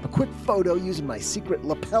 snap a quick photo using my secret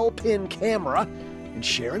lapel pin camera, and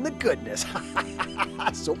share in the goodness.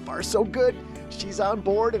 So far, so good. She's on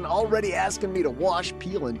board and already asking me to wash,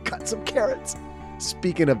 peel, and cut some carrots.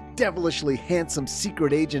 Speaking of devilishly handsome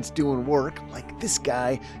secret agents doing work, like this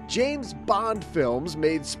guy, James Bond films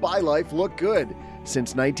made spy life look good.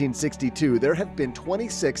 Since 1962, there have been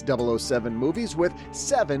 26 007 movies with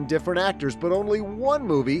 7 different actors, but only one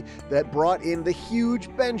movie that brought in the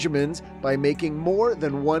huge Benjamins by making more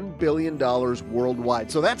than $1 billion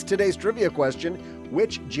worldwide. So that's today's trivia question.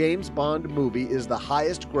 Which James Bond movie is the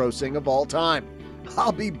highest grossing of all time?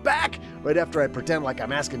 I'll be back right after I pretend like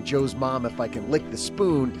I'm asking Joe's mom if I can lick the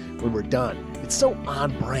spoon when we're done. It's so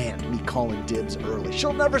on brand, me calling dibs early.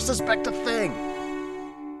 She'll never suspect a thing.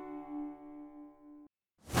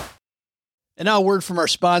 And now a word from our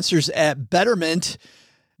sponsors at Betterment.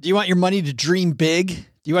 Do you want your money to dream big?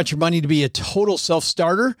 Do you want your money to be a total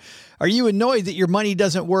self-starter? Are you annoyed that your money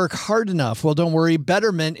doesn't work hard enough? Well, don't worry.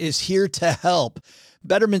 Betterment is here to help.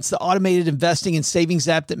 Betterment's the automated investing and savings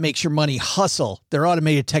app that makes your money hustle. Their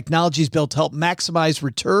automated technology is built to help maximize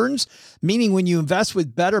returns, meaning when you invest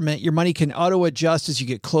with Betterment, your money can auto-adjust as you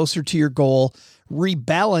get closer to your goal,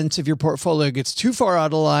 rebalance if your portfolio gets too far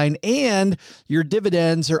out of line, and your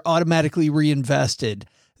dividends are automatically reinvested.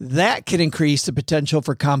 That can increase the potential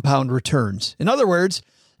for compound returns. In other words,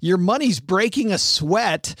 your money's breaking a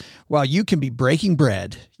sweat while you can be breaking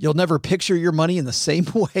bread. You'll never picture your money in the same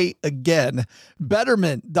way again.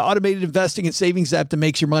 Betterment, the automated investing and savings app that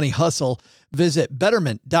makes your money hustle. Visit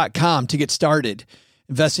betterment.com to get started.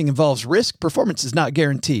 Investing involves risk. Performance is not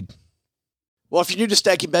guaranteed. Well, if you're new to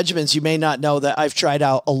Stacking Benjamins, you may not know that I've tried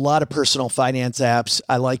out a lot of personal finance apps.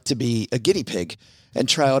 I like to be a guinea pig and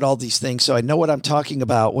try out all these things. So I know what I'm talking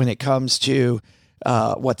about when it comes to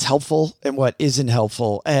what's helpful and what isn't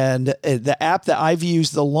helpful. And the app that I've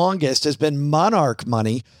used the longest has been Monarch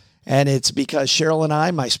Money. And it's because Cheryl and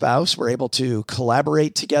I, my spouse, were able to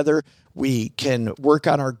collaborate together. We can work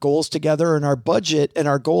on our goals together, and our budget and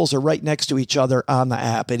our goals are right next to each other on the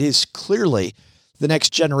app. It is clearly the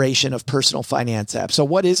next generation of personal finance apps. So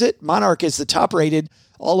what is it? Monarch is the top-rated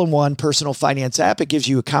all-in-one personal finance app. It gives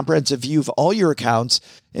you a comprehensive view of all your accounts,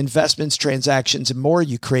 investments, transactions, and more.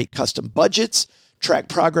 You create custom budgets, track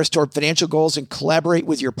progress toward financial goals, and collaborate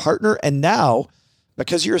with your partner. And now,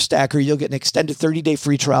 because you're a stacker, you'll get an extended 30-day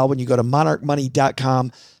free trial when you go to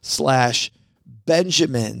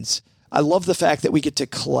monarchmoney.com/Benjamins. I love the fact that we get to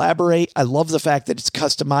collaborate. I love the fact that it's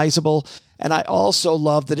customizable. And I also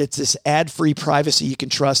love that it's this ad-free privacy you can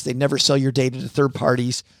trust. They never sell your data to third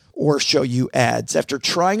parties or show you ads. After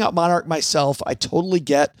trying out Monarch myself, I totally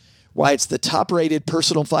get why it's the top-rated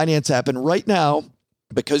personal finance app. And right now,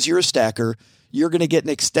 because you're a stacker, you're going to get an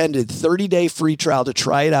extended 30-day free trial to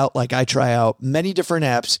try it out like I try out many different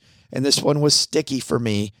apps. And this one was sticky for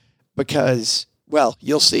me because, well,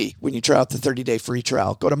 you'll see when you try out the 30-day free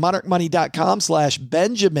trial. Go to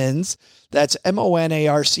monarchmoney.com/Benjamins. That's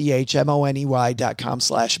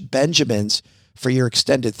monarchmoney.com/Benjamins for your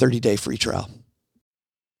extended 30-day free trial.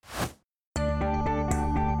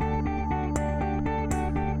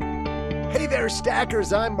 Hey there,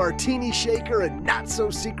 stackers. I'm Martini Shaker and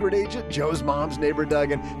not-so-secret agent Joe's mom's neighbor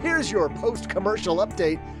Doug. And here's your post-commercial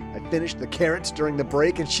update. I finished the carrots during the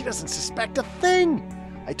break, and she doesn't suspect a thing.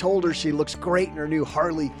 I told her she looks great in her new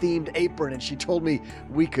Harley-themed apron, and she told me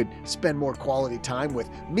we could spend more quality time with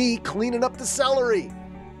me cleaning up the celery.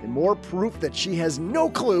 And more proof that she has no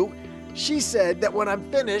clue, she said that when I'm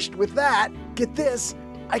finished with that, get this,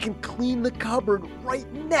 I can clean the cupboard right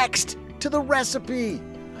next to the recipe.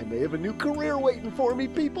 I may have a new career waiting for me,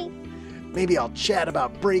 people. Maybe I'll chat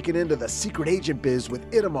about breaking into the secret agent biz with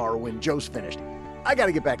Itamar when Joe's finished. I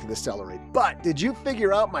gotta get back to the celery. But did you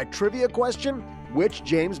figure out my trivia question? Which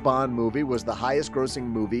James Bond movie was the highest grossing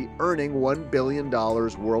movie, earning $1 billion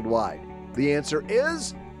worldwide? The answer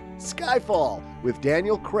is Skyfall, with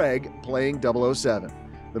Daniel Craig playing 007.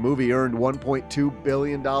 The movie earned $1.2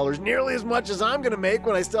 billion, nearly as much as I'm going to make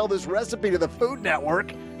when I sell this recipe to the Food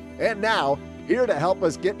Network. And now, here to help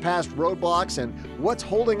us get past roadblocks and what's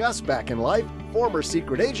holding us back in life, former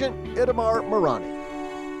secret agent Itamar Marani.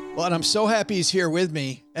 Well, and I'm so happy he's here with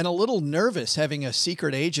me, and a little nervous having a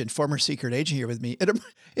secret agent, former secret agent here with me.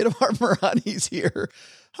 Itamar Marani's here.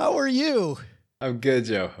 How are you? I'm good,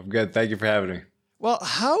 Joe. I'm good. Thank you for having me. Well,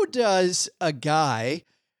 how does a guy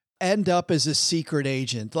end up as a secret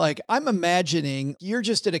agent? Like, I'm imagining you're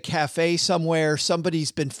just at a cafe somewhere,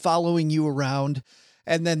 somebody's been following you around,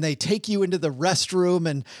 and then they take you into the restroom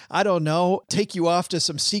and, I don't know, take you off to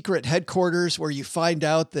some secret headquarters where you find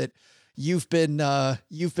out that you've been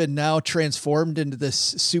now transformed into this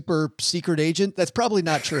super secret agent. That's probably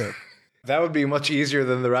not true. That would be much easier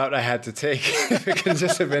than the route I had to take if it could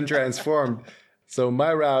just have been transformed. So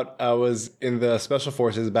my route, I was in the Special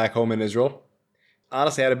Forces back home in Israel.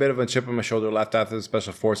 Honestly, I had a bit of a chip on my shoulder left after the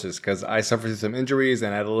Special Forces because I suffered some injuries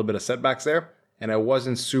and I had a little bit of setbacks there. And I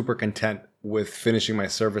wasn't super content with finishing my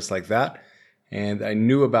service like that. And I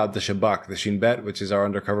knew about the Shabak, the Shin Bet, which is our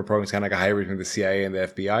undercover program. It's kind of like a hybrid between the CIA and the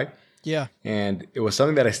FBI. Yeah. And it was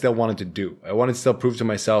something that I still wanted to do. I wanted to still prove to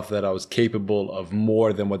myself that I was capable of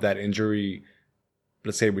more than what that injury,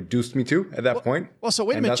 let's say, reduced me to at that point. Well, so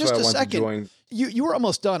wait a minute, just a second. You were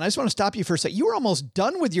almost done. I just want to stop you for a second. You were almost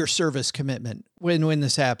done with your service commitment when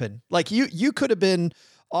this happened. Like you could have been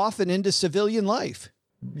off and into civilian life.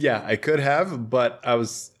 Yeah, I could have, but I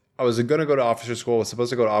was going to go to officer school. I was supposed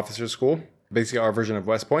to go to officer school, basically our version of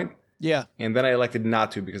West Point. Yeah. And then I elected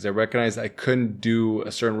not to because I recognized I couldn't do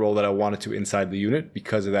a certain role that I wanted to inside the unit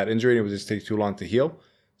because of that injury. And it would just take too long to heal.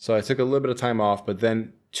 So I took a little bit of time off. But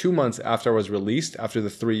then 2 months after I was released, after the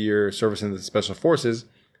 3-year service in the Special Forces,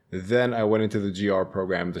 then I went into the GR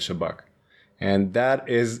program, the Shabak. And that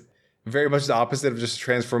is very much the opposite of just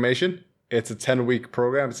transformation. It's a 10-week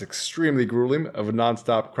program. It's extremely grueling of a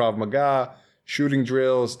nonstop Krav Maga, shooting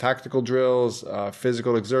drills, tactical drills,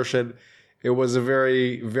 physical exertion. It was a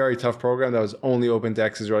very, very tough program that was only open to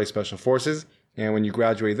ex-Israeli Special Forces. And when you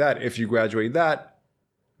graduate that, if you graduate that,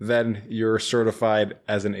 then you're certified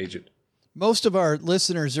as an agent. Most of our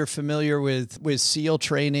listeners are familiar with SEAL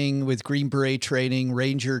training, with Green Beret training,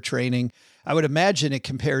 Ranger training. I would imagine it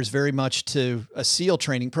compares very much to a SEAL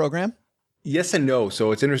training program. Yes and no.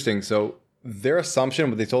 So it's interesting. So their assumption,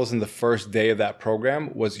 what they told us in the first day of that program,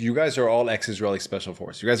 was you guys are all ex-Israeli Special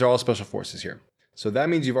Forces. You guys are all Special Forces here. So that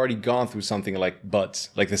means you've already gone through something like BUDS,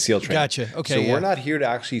 like the SEAL training. Gotcha. Okay. So we're not here to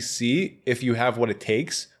actually see if you have what it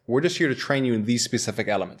takes. We're just here to train you in these specific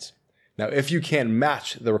elements. Now, if you can't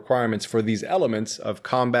match the requirements for these elements of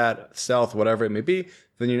combat, stealth, whatever it may be,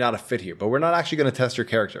 then you're not a fit here. But we're not actually going to test your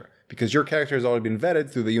character because your character has already been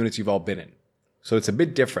vetted through the units you've all been in. So it's a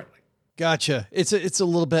bit different. Gotcha. It's a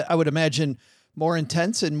little bit, I would imagine, more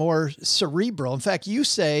intense and more cerebral. In fact, you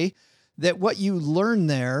say that what you learned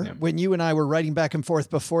there when you and I were writing back and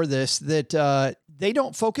forth before this, that they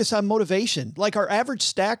don't focus on motivation. Like our average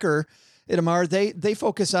stacker, Itamar, they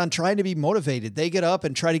focus on trying to be motivated. They get up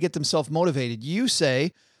and try to get themselves motivated. You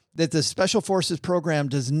say that the Special Forces program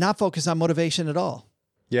does not focus on motivation at all.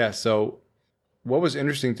 Yeah. So what was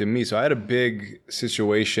interesting to me, so I had a big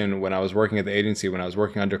situation when I was working at the agency, when I was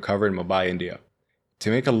working undercover in Mumbai, India. To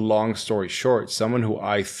make a long story short, someone who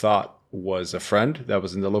I thought was a friend that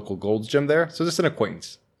was in the local Gold's Gym there, so just an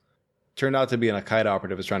acquaintance, turned out to be an Al-Qaeda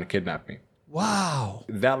operative who was trying to kidnap me. Wow.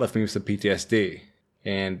 That left me with some PTSD.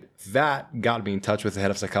 And that got me in touch with the head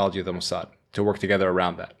of psychology of the Mossad to work together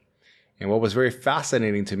around that. And what was very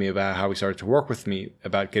fascinating to me about how he started to work with me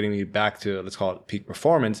about getting me back to, let's call it peak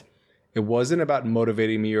performance, it wasn't about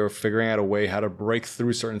motivating me or figuring out a way how to break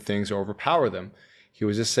through certain things or overpower them. He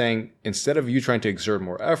was just saying, instead of you trying to exert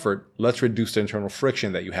more effort, let's reduce the internal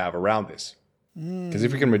friction that you have around this. Because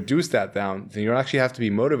if we can reduce that down, then you don't actually have to be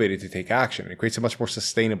motivated to take action. It creates a much more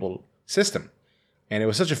sustainable system. And it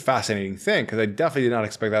was such a fascinating thing because I definitely did not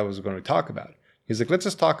expect that was going to talk about. He's like, let's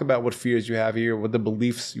just talk about what fears you have here, what the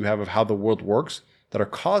beliefs you have of how the world works that are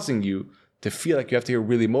causing you to feel like you have to get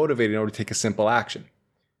really motivated in order to take a simple action.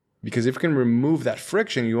 Because if you can remove that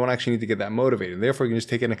friction, you won't actually need to get that motivated. And therefore, you can just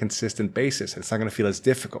take it on a consistent basis. And it's not going to feel as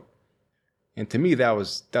difficult. And to me, that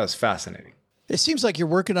was fascinating. It seems like you're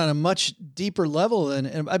working on a much deeper level.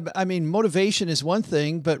 And I mean, motivation is one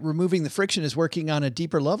thing, but removing the friction is working on a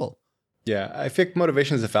deeper level. Yeah, I think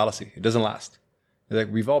motivation is a fallacy. It doesn't last. Like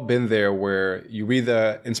we've all been there where you read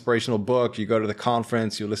the inspirational book, you go to the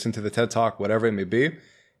conference, you listen to the TED Talk, whatever it may be.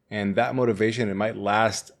 And that motivation, it might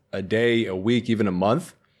last a day, a week, even a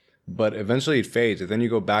month. But eventually it fades, and then you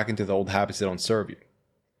go back into the old habits that don't serve you.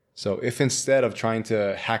 So if instead of trying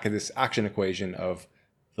to hack at this action equation of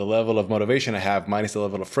the level of motivation I have minus the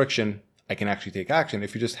level of friction, I can actually take action.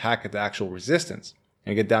 If you just hack at the actual resistance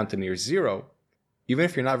and get down to near zero, even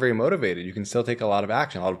if you're not very motivated, you can still take a lot of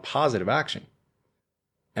action, a lot of positive action.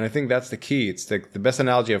 And I think that's the key. It's like the best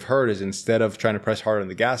analogy I've heard is instead of trying to press harder on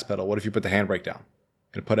the gas pedal, what if you put the handbrake down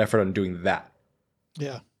and put effort on doing that?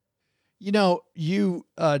 Yeah. You know, you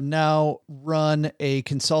now run a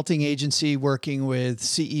consulting agency working with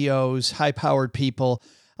CEOs, high-powered people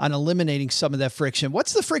on eliminating some of that friction.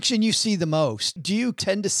 What's the friction you see the most? Do you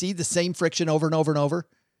tend to see the same friction over and over and over?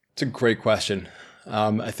 It's a great question.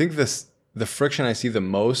 I think the friction I see the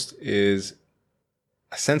most is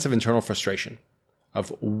a sense of internal frustration of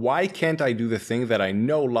why can't I do the thing that I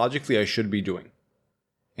know logically I should be doing?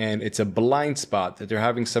 And it's a blind spot that they're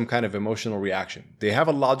having some kind of emotional reaction. They have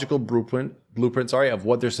a logical blueprint, of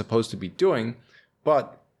what they're supposed to be doing,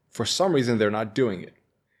 but for some reason they're not doing it.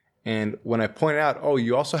 And when I point out, oh,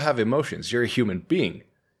 you also have emotions, you're a human being,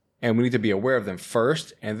 and we need to be aware of them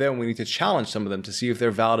first, and then we need to challenge some of them to see if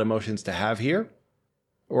they're valid emotions to have here,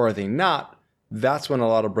 or are they not, that's when a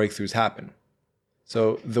lot of breakthroughs happen.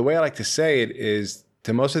 So the way I like to say it is,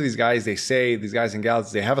 to most of these guys, these guys and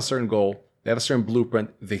gals, they have a certain goal, they have a certain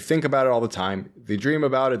blueprint, they think about it all the time, they dream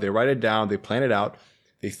about it, they write it down, they plan it out,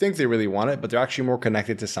 they think they really want it, but they're actually more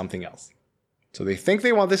connected to something else. So they think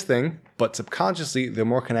they want this thing, but subconsciously they're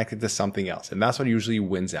more connected to something else. And that's what usually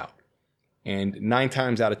wins out. And 9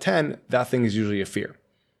 times out of 10, that thing is usually a fear.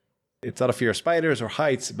 It's not a fear of spiders or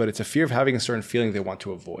heights, but it's a fear of having a certain feeling they want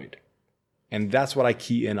to avoid. And that's what I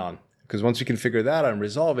key in on. Because once you can figure that out and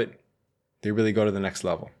resolve it, they really go to the next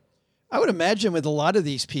level. I would imagine with a lot of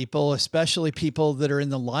these people, especially people that are in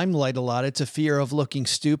the limelight a lot, it's a fear of looking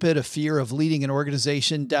stupid, a fear of leading an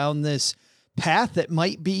organization down this path that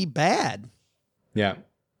might be bad. Yeah.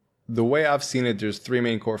 The way I've seen it, there's 3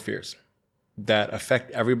 main core fears that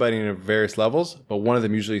affect everybody in various levels, but one of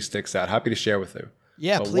them usually sticks out. Happy to share with you.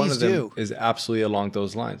 Yeah, but please one of them do. is absolutely along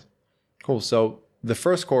those lines. Cool. So the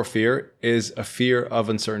first core fear is a fear of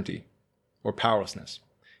uncertainty or powerlessness.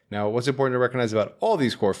 Now, what's important to recognize about all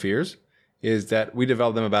these core fears is that we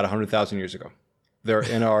developed them about 100,000 years ago. They're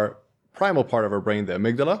in our primal part of our brain, the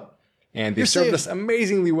amygdala, and they served us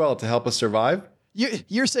amazingly well to help us survive.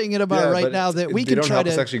 You're saying it about now that we can try to... They don't help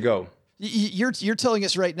us actually go. You're telling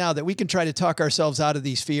us right now that we can try to talk ourselves out of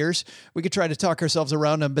these fears. We could try to talk ourselves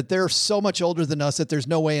around them, but they're so much older than us that there's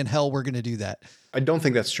no way in hell we're going to do that. I don't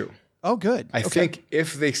think that's true. Oh, good. I think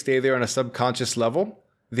if they stay there on a subconscious level,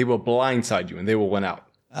 they will blindside you and they will win out.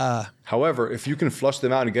 However, if you can flush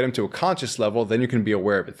them out and get them to a conscious level, then you can be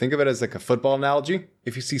aware of it. Think of it as like a football analogy.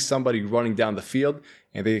 If you see somebody running down the field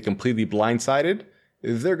and they get completely blindsided,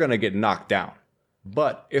 they're going to get knocked down.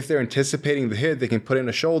 But if they're anticipating the hit, they can put in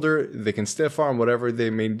a shoulder, they can stiff arm, whatever they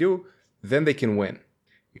may do, then they can win.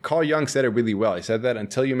 Carl Jung said it really well. He said that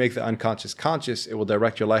until you make the unconscious conscious, it will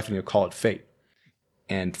direct your life and you'll call it fate.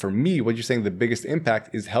 And for me, what you're saying, the biggest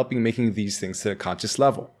impact is helping making these things to a conscious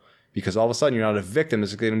level. Because all of a sudden, you're not a victim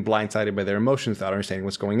that's getting blindsided by their emotions without understanding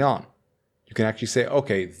what's going on. You can actually say,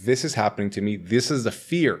 okay, this is happening to me. This is the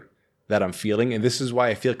fear that I'm feeling. And this is why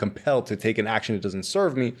I feel compelled to take an action that doesn't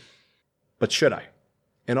serve me. But should I?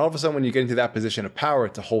 And all of a sudden, when you get into that position of power,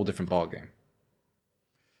 it's a whole different ballgame.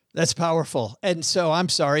 That's powerful. And so I'm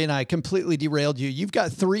sorry, and I completely derailed you. You've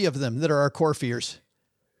got 3 of them that are our core fears.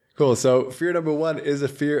 Cool. So fear number 1 is a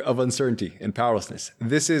fear of uncertainty and powerlessness.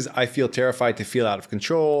 This is, I feel terrified to feel out of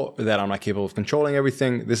control, that I'm not capable of controlling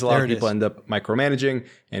everything. This, a lot of people end up micromanaging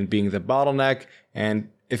and being the bottleneck. And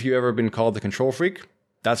if you've ever been called the control freak,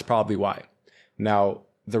 that's probably why. Now,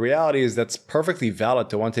 the reality is that's perfectly valid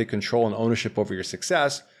to want to take control and ownership over your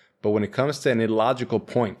success. But when it comes to an illogical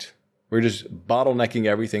point, where you're just bottlenecking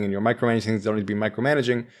everything and you're micromanaging things that don't need to be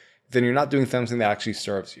micromanaging, then you're not doing something that actually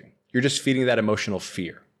serves you. You're just feeding that emotional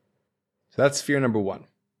fear. So that's fear number 1.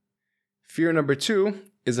 Fear number 2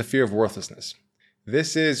 is a fear of worthlessness.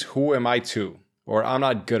 This is, who am I to? Or I'm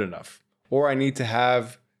not good enough. Or I need to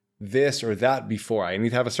have this or that before. I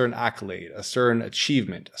need to have a certain accolade, a certain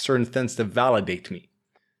achievement, a certain sense to validate me.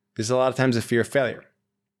 This is a lot of times a fear of failure.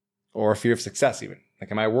 Or a fear of success even.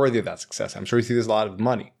 Like, am I worthy of that success? I'm sure you see this a lot of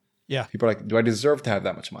money. Yeah. People are like, do I deserve to have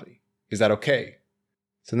that much money? Is that okay?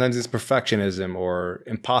 Sometimes it's perfectionism or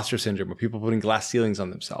imposter syndrome, or people putting glass ceilings on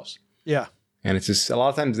themselves. Yeah. And it's just, a lot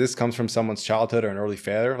of times this comes from someone's childhood or an early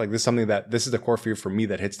failure. Like, this is something this is the core fear for me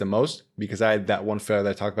that hits the most, because I had that one failure that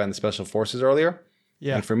I talked about in the special forces earlier.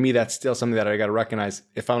 Yeah. And for me, that's still something that I got to recognize.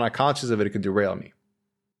 If I'm not conscious of it, it could derail me.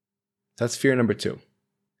 That's fear number 2.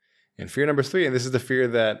 And fear number 3, and this is the fear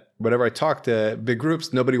that whenever I talk to big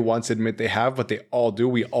groups, nobody wants to admit they have, but they all do.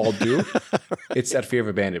 We all do. Right. It's that fear of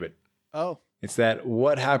abandonment. Oh. It's that,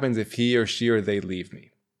 what happens if he or she or they leave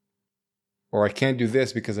me? Or I can't do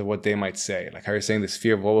this because of what they might say. Like how you're saying, this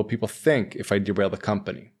fear of what will people think if I derail the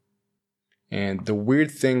company? And the weird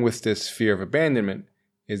thing with this fear of abandonment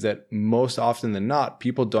is that most often than not,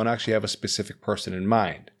 people don't actually have a specific person in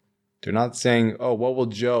mind. They're not saying, oh, what will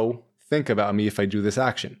Joe think about me if I do this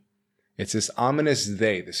action? It's this ominous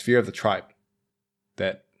they, this fear of the tribe,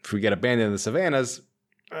 that if we get abandoned in the savannas,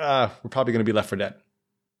 we're probably going to be left for dead.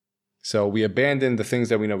 So we abandon the things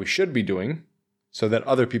that we know we should be doing so that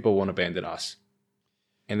other people won't abandon us.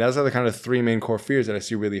 And those are the kind of 3 main core fears that I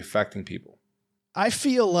see really affecting people. I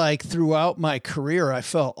feel like throughout my career, I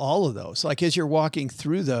felt all of those. Like as you're walking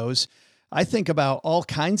through those, I think about all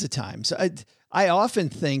kinds of times. I often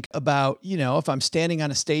think about, if I'm standing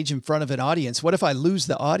on a stage in front of an audience, what if I lose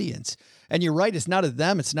the audience? And you're right, it's not a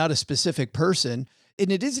them, it's not a specific person.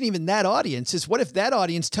 And it isn't even that audience. It's what if that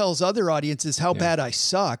audience tells other audiences how bad I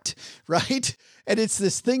sucked, right? And it's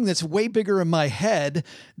this thing that's way bigger in my head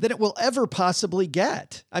than it will ever possibly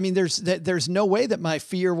get. I mean, there's no way that my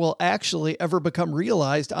fear will actually ever become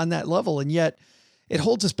realized on that level. And yet it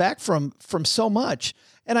holds us back from so much.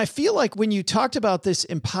 And I feel like when you talked about this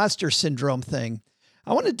imposter syndrome thing,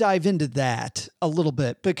 I want to dive into that a little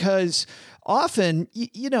bit because often,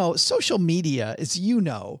 social media, as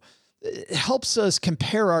it helps us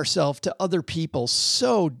compare ourselves to other people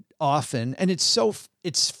so often. And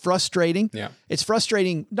it's frustrating. Yeah. It's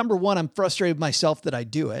frustrating. Number one, I'm frustrated with myself that I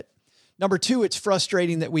do it. Number two, it's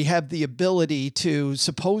frustrating that we have the ability to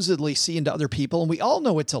supposedly see into other people. And we all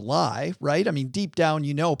know it's a lie, right? I mean, deep down,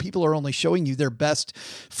 people are only showing you their best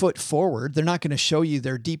foot forward. They're not going to show you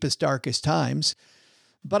their deepest, darkest times.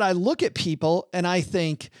 But I look at people and I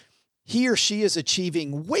think he or she is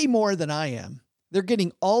achieving way more than I am. They're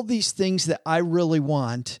getting all these things that I really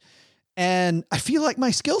want. And I feel like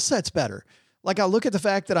my skill set's better. Like I look at the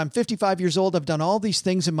fact that I'm 55 years old. I've done all these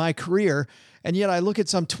things in my career. And yet I look at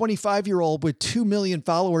some 25-year-old with 2 million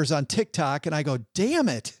followers on TikTok and I go, damn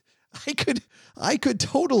it. I could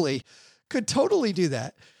totally do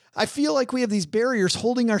that. I feel like we have these barriers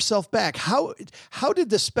holding ourselves back. How did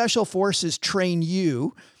the special forces train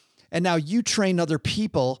you? And now you train other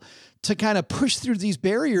people to kind of push through these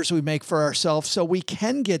barriers we make for ourselves so we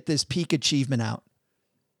can get this peak achievement out?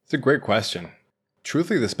 It's a great question.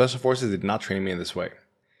 Truthfully, the special forces did not train me in this way.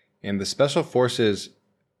 And the special forces,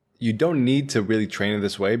 you don't need to really train in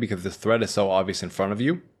this way because the threat is so obvious in front of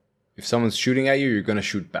you. If someone's shooting at you, you're going to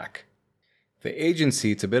shoot back. The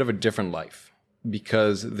agency, it's a bit of a different life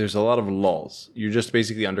because there's a lot of lulls. You're just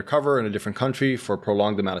basically undercover in a different country for a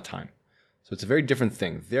prolonged amount of time. So it's a very different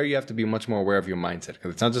thing. There you have to be much more aware of your mindset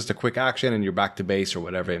because it's not just a quick action and you're back to base or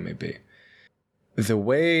whatever it may be. The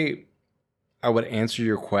way I would answer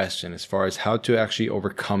your question as far as how to actually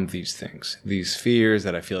overcome these things, these fears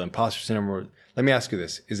that I feel imposter syndrome. Let me ask you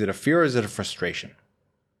this. Is it a fear or is it a frustration?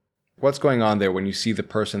 What's going on there when you see the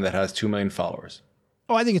person that has 2 million followers?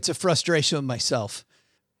 Oh, I think it's a frustration with myself.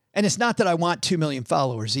 And it's not that I want 2 million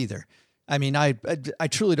followers either. I mean, I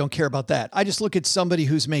truly don't care about that. I just look at somebody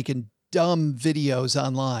who's making dumb videos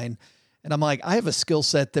online and I'm like, I have a skill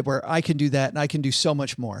set that where I can do that and I can do so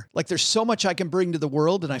much more. Like there's so much I can bring to the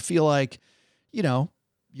world. And I feel like,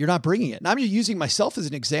 you're not bringing it. And I'm just using myself as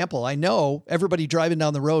an example. I know everybody driving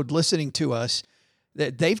down the road, listening to us,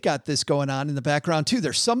 that they've got this going on in the background too.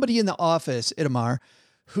 There's somebody in the office, Itamar,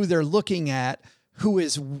 who they're looking at, who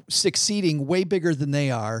is succeeding way bigger than they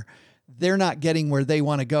are. They're not getting where they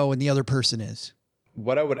want to go and the other person is.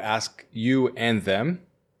 What I would ask you and them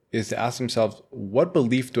is to ask themselves, what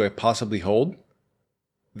belief do I possibly hold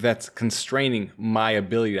that's constraining my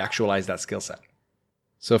ability to actualize that skill set?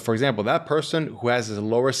 So for example, that person who has a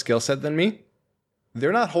lower skill set than me,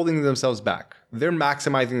 they're not holding themselves back. They're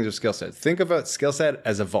maximizing their skill set. Think of a skill set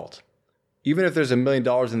as a vault. Even if there's $1 million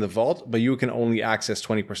in the vault, but you can only access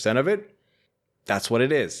 20% of it, that's what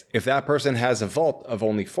it is. If that person has a vault of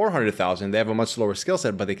only 400,000, they have a much lower skill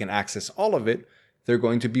set, but they can access all of it, they're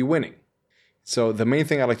going to be winning. So the main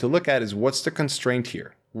thing I like to look at is what's the constraint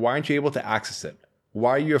here? Why aren't you able to access it?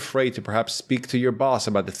 Why are you afraid to perhaps speak to your boss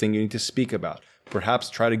about the thing you need to speak about? Perhaps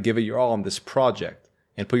try to give it your all on this project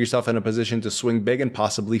and put yourself in a position to swing big and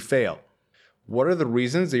possibly fail. What are the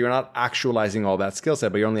reasons that you're not actualizing all that skill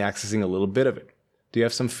set, but you're only accessing a little bit of it? Do you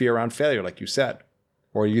have some fear around failure, like you said?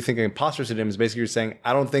 Or are you thinking imposter syndrome is basically you're saying,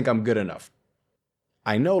 I don't think I'm good enough.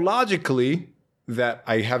 I know logically that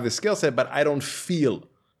I have the skill set, but I don't feel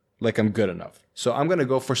like I'm good enough. So I'm going to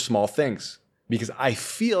go for small things because I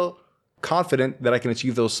feel confident that I can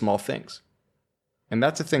achieve those small things. And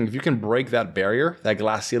that's the thing. If you can break that barrier, that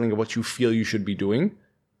glass ceiling of what you feel you should be doing,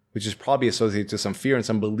 which is probably associated to some fear and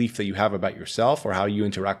some belief that you have about yourself or how you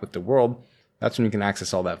interact with the world, that's when you can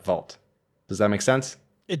access all that vault. Does that make sense?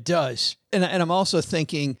 It does. And I'm also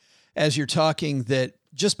thinking, as you're talking, that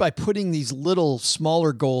just by putting these little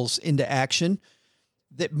smaller goals into action,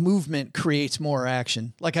 that movement creates more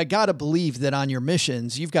action. Like I got to believe that on your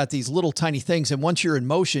missions, you've got these little tiny things. And once you're in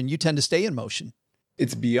motion, you tend to stay in motion.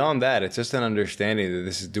 It's beyond that. It's just an understanding that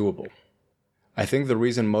this is doable. I think the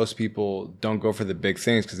reason most people don't go for the big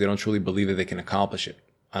things because they don't truly believe that they can accomplish it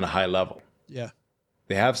on a high level. Yeah.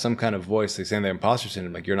 They have some kind of voice. They're saying they're imposter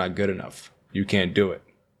syndrome, like you're not good enough. You can't do it.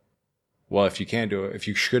 Well, if you can't do it, if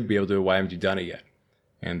you should be able to do it, why haven't you done it yet?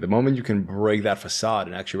 And the moment you can break that facade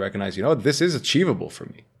and actually recognize, this is achievable for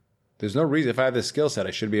me. There's no reason, if I have this skill set,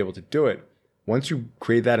 I should be able to do it. Once you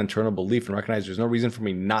create that internal belief and recognize there's no reason for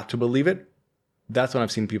me not to believe it, that's when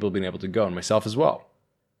I've seen people being able to go, and myself as well.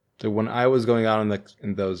 So when I was going out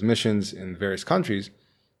in those missions in various countries,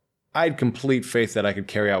 I had complete faith that I could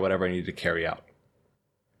carry out whatever I needed to carry out.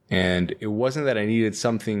 And it wasn't that I needed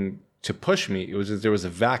something to push me. It was that there was a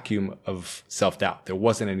vacuum of self-doubt. There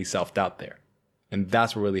wasn't any self-doubt there. And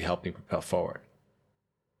that's what really helped me propel forward.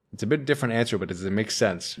 It's a bit different answer, but does it make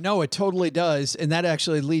sense? No, it totally does. And that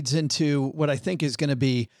actually leads into what I think is going to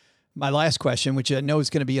be my last question, which I know is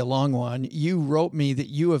going to be a long one. You wrote me that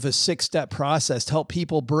you have a 6-step process to help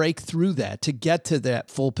people break through that, to get to that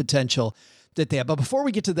full potential that they have. But before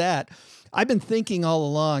we get to that, I've been thinking all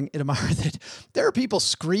along, Itamar, that there are people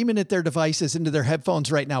screaming at their devices into their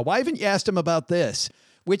headphones right now. Why haven't you asked them about this?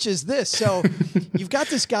 Which is this. So you've got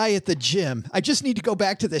this guy at the gym. I just need to go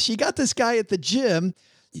back to this. You got this guy at the gym.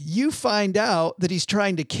 You find out that he's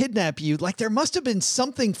trying to kidnap you. Like, there must have been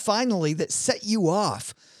something finally that set you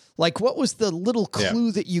off. Like, what was the little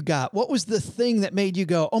clue that you got? What was the thing that made you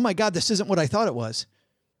go, oh my God, this isn't what I thought it was?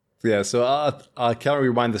 Yeah, so I'll kind of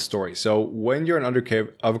rewind the story. So when you're an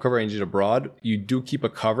undercover agent abroad, you do keep a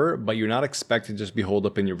cover, but you're not expected to just be holed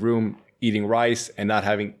up in your room eating rice and not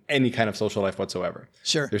having any kind of social life whatsoever.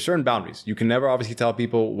 Sure. There's certain boundaries. You can never obviously tell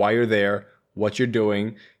people why you're there, what you're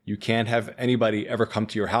doing. You can't have anybody ever come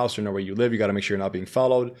to your house or know where you live. You got to make sure you're not being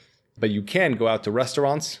followed. But you can go out to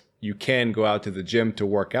restaurants. You can go out to the gym to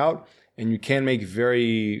work out. And you can make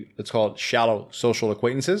very, let's call it shallow social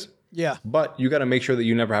acquaintances. Yeah. But you got to make sure that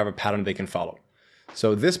you never have a pattern they can follow.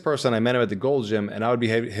 So this person, I met him at the Gold's Gym, and I would be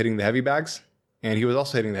hitting the heavy bags. And he was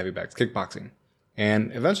also hitting the heavy bags, kickboxing.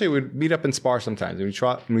 And eventually we'd meet up and spar sometimes. And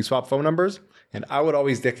we swap phone numbers. And I would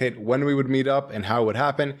always dictate when we would meet up and how it would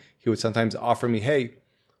happen. He would sometimes offer me, hey,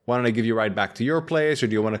 why don't I give you a ride back to your place? Or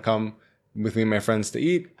do you want to come with me and my friends to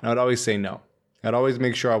eat? And I would always say no. I'd always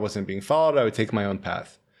make sure I wasn't being followed. I would take my own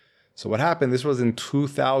path. So what happened, this was in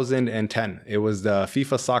 2010. It was the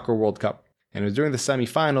FIFA Soccer World Cup. And it was during the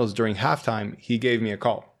semifinals, during halftime, he gave me a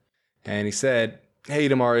call. And he said, hey,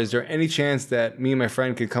 Itamar, is there any chance that me and my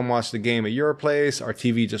friend could come watch the game at your place? Our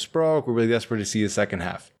TV just broke. We're really desperate to see the second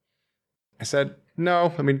half. I said,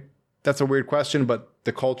 no. I mean, that's a weird question, but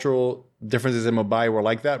the cultural differences in Mumbai were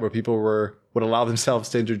like that, where people would allow themselves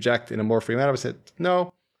to interject in a more free manner. I said,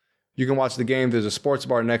 no. You can watch the game. There's a sports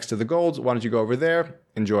bar next to the Golds. Why don't you go over there?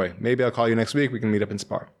 Enjoy. Maybe I'll call you next week. We can meet up and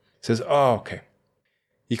spar. He says, oh, okay.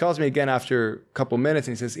 He calls me again after a couple minutes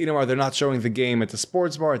and he says, Itamar, they're not showing the game at the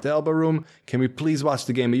sports bar at the Elbow Room. Can we please watch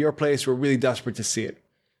the game at your place? We're really desperate to see it.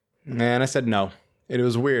 And I said, no. It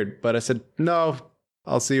was weird, but I said, no,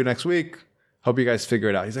 I'll see you next week. Hope you guys figure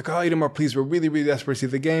it out. He's like, oh, Itamar, please. We're really, really desperate to see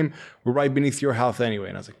the game. We're right beneath your house anyway.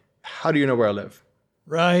 And I was like, how do you know where I live?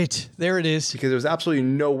 Right. There it is. Because there was absolutely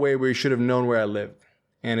no way where you should have known where I lived.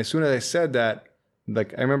 And as soon as I said that,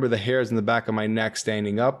 like, I remember the hairs in the back of my neck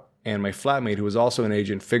standing up, and my flatmate, who was also an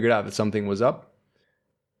agent, figured out that something was up.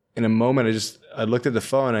 In a moment, I looked at the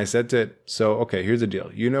phone and I said to it, so, okay, here's the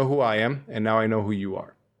deal. You know who I am, and now I know who you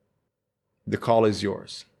are. The call is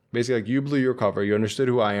yours. Basically, like, you blew your cover, you understood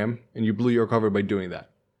who I am, and you blew your cover by doing that.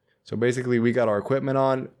 So basically, we got our equipment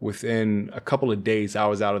on. Within a couple of days, I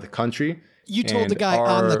was out of the country. You told the guy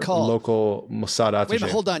on the call. Local Mossad attaché. Wait a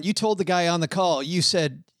minute, hold on. You told the guy on the call. You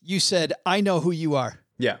said, I know who you are.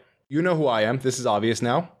 Yeah. You know who I am. This is obvious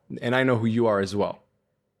now. And I know who you are as well.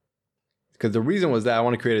 Because the reason was that I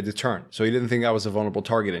want to create a deterrent. So he didn't think I was a vulnerable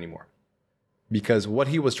target anymore. Because what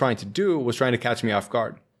he was trying to do was trying to catch me off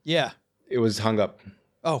guard. Yeah. It was hung up.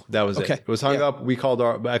 Oh, that was okay. It was hung up.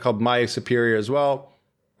 I called my superior as well.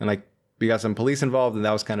 And we got some police involved, and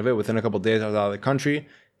that was kind of it. Within a couple of days, I was out of the country.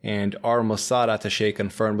 And our Mossad attaché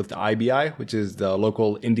confirmed with the IBI, which is the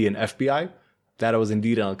local Indian FBI, that it was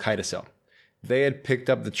indeed an Al-Qaeda cell. They had picked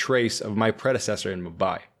up the trace of my predecessor in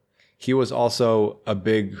Mumbai. He was also a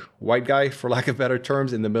big white guy, for lack of better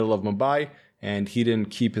terms, in the middle of Mumbai, and he didn't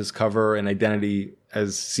keep his cover and identity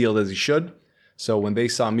as sealed as he should. So when they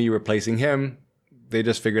saw me replacing him, they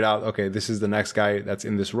just figured out, okay, this is the next guy that's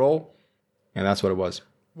in this role, and that's what it was.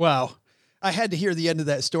 Wow. I had to hear the end of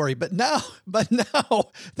that story, but now,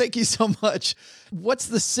 thank you so much. What's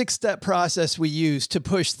the 6-step process we use to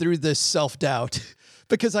push through this self-doubt?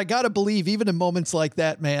 Because I got to believe even in moments like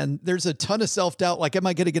that, man, there's a ton of self-doubt. Like, am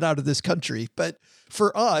I going to get out of this country? But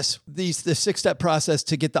for us, the 6-step process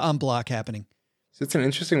to get the unblock happening. So it's an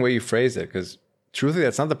interesting way you phrase it, because truthfully,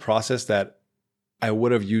 that's not the process that I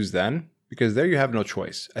would have used then, because there you have no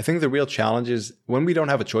choice. I think the real challenge is when we don't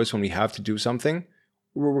have a choice, when we have to do something,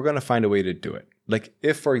 we're going to find a way to do it. Like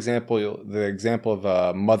if, for example, the example of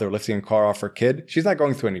a mother lifting a car off her kid, she's not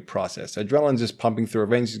going through any process. Adrenaline's just pumping through her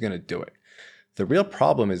veins. She's going to do it. The real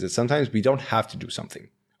problem is that sometimes we don't have to do something.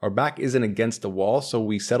 Our back isn't against the wall, so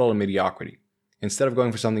we settle in mediocrity instead of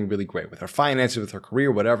going for something really great with our finances, with our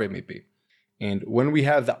career, whatever it may be. And when we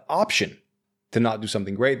have the option to not do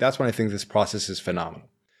something great, that's when I think this process is phenomenal.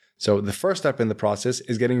 So the first step in the process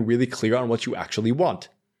is getting really clear on what you actually want.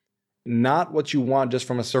 Not what you want just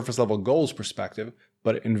from a surface level goals perspective,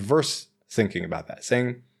 but inverse thinking about that.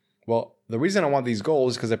 Saying, well, the reason I want these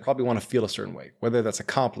goals is because I probably want to feel a certain way, whether that's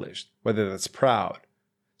accomplished, whether that's proud.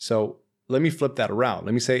 So let me flip that around.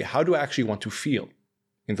 Let me say, how do I actually want to feel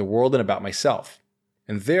in the world and about myself?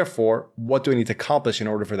 And therefore, what do I need to accomplish in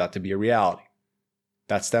order for that to be a reality?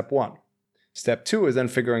 That's step one. Step two is then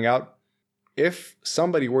figuring out if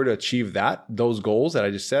somebody were to achieve those goals that I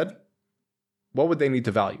just said, what would they need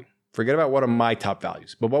to value? Forget about what are my top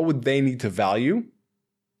values, but what would they need to value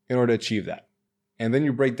in order to achieve that? And then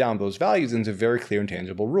you break down those values into very clear and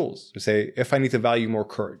tangible rules. To say, if I need to value more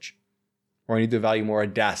courage, or I need to value more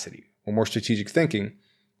audacity, or more strategic thinking,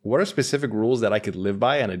 what are specific rules that I could live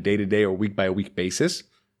by on a day-to-day or week-by-week basis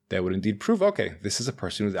that would indeed prove, okay, this is a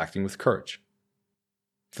person who's acting with courage.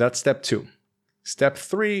 So that's step two. Step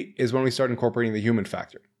three is when we start incorporating the human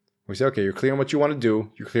factor. We say, okay, you're clear on what you want to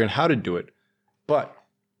do, you're clear on how to do it, but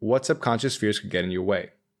what subconscious fears could get in your way?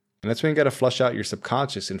 And that's when you got to flush out your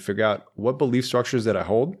subconscious and figure out what belief structures that I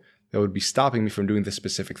hold that would be stopping me from doing this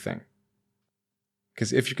specific thing.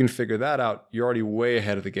 Because if you can figure that out, you're already way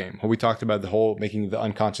ahead of the game. When we talked about the whole making the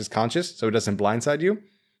unconscious conscious so it doesn't blindside you,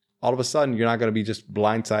 all of a sudden you're not going to be just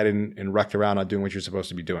blindsided and wrecked around not doing what you're supposed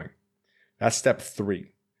to be doing. That's step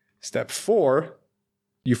three. Step four,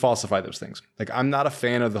 you falsify those things. Like I'm not a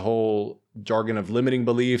fan of the whole jargon of limiting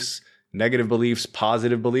beliefs, negative beliefs,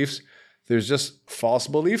 positive beliefs. There's just false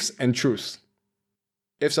beliefs and truths.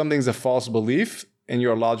 If something's a false belief and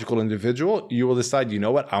you're a logical individual, you will decide, you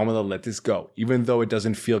know what, I'm going to let this go. Even though it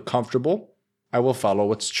doesn't feel comfortable, I will follow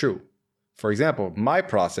what's true. For example, my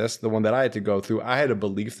process, the one that I had to go through, I had a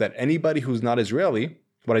belief that anybody who's not Israeli,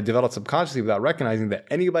 what I developed subconsciously without recognizing that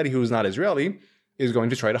anybody who's not Israeli is going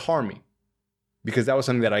to try to harm me. Because that was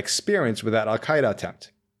something that I experienced with that Al-Qaeda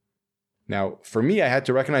attempt. Now, for me, I had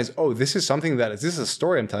to recognize, this is a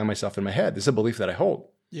story I'm telling myself in my head. This is a belief that I hold.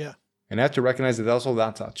 Yeah. And I have to recognize that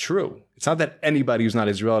that's not true. It's not that anybody who's not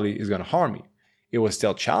Israeli is going to harm me. It was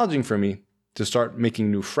still challenging for me to start making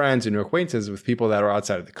new friends and new acquaintances with people that are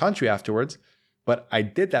outside of the country afterwards. But I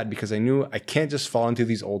did that because I knew I can't just fall into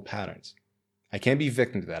these old patterns. I can't be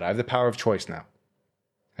victim to that. I have the power of choice now.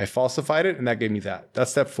 I falsified it and that gave me that.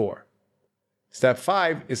 That's step four. Step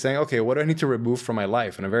five is saying, okay, what do I need to remove from my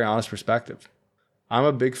life in a very honest perspective? I'm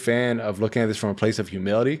a big fan of looking at this from a place of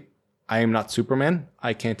humility. I am not Superman.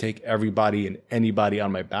 I can't take everybody and anybody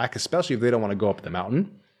on my back, especially if they don't want to go up the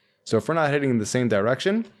mountain. So if we're not heading in the same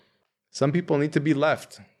direction, some people need to be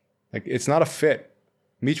left. Like it's not a fit.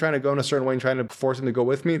 Me trying to go in a certain way and trying to force them to go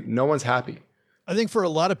with me, no one's happy. I think for a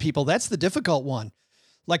lot of people, that's the difficult one.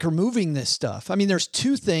 Like removing this stuff. I mean, there's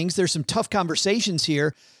two things. There's some tough conversations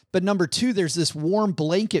here. But number two, there's this warm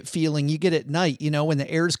blanket feeling you get at night, when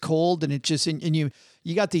the air's cold and it just, and you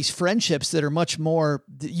got these friendships that are much more,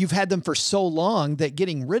 you've had them for so long that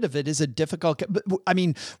getting rid of it is a difficult, but I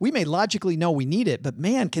mean, we may logically know we need it, but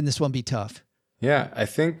man, can this one be tough? Yeah, I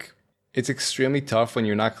think it's extremely tough when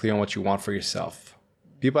you're not clear on what you want for yourself.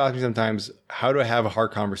 People ask me sometimes, how do I have a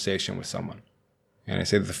hard conversation with someone? And I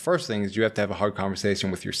say the first thing is you have to have a hard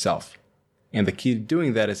conversation with yourself. And the key to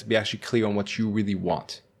doing that is to be actually clear on what you really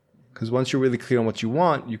want. Because once you're really clear on what you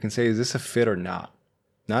want, you can say, is this a fit or not?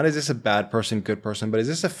 Not is this a bad person, good person, but is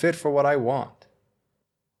this a fit for what I want?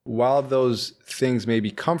 While those things may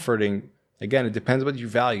be comforting, again, it depends what you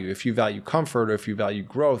value. If you value comfort or if you value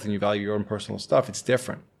growth and you value your own personal stuff, it's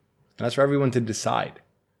different. And that's for everyone to decide.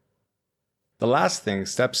 The last thing,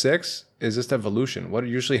 step 6, is just evolution. What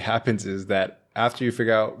usually happens is that after you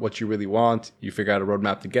figure out what you really want, you figure out a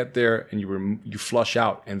roadmap to get there, and you flush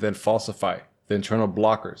out and then falsify the internal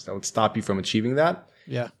blockers that would stop you from achieving that.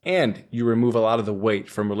 Yeah. And you remove a lot of the weight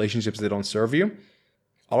from relationships that don't serve you.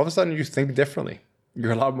 All of a sudden you think differently.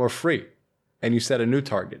 You're a lot more free and you set a new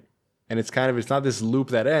target. And it's not this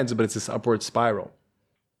loop that ends, but it's this upward spiral.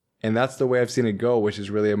 And that's the way I've seen it go, which is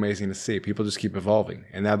really amazing to see. People just keep evolving.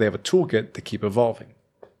 And now they have a toolkit to keep evolving.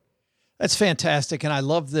 That's fantastic. And I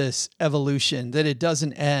love this evolution, that it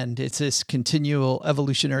doesn't end. It's this continual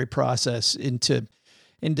evolutionary process into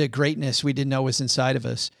greatness we didn't know was inside of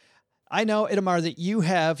us. I know, Itamar, that you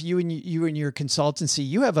and your consultancy,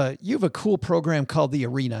 you have a cool program called The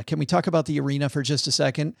Arena. Can we talk about The Arena for just a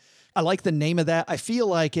second? I like the name of that. I feel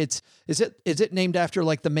like is it named after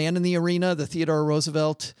like the man in the arena, the Theodore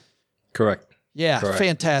Roosevelt? Correct. Yeah, Correct.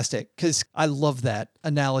 Fantastic. Because I love that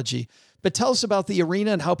analogy. But tell us about the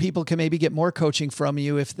arena and how people can maybe get more coaching from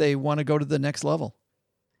you if they want to go to the next level.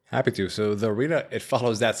 Happy to. So the arena, it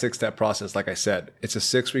follows that 6-step process. Like I said, it's a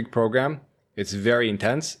 6-week program. It's very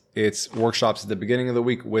intense. It's workshops at the beginning of the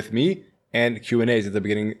week with me and Q&As at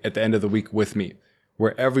the end of the week with me,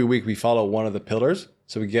 where every week we follow one of the pillars.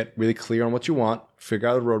 So we get really clear on what you want, figure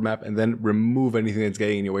out the roadmap, and then remove anything that's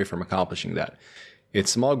getting in your way from accomplishing that.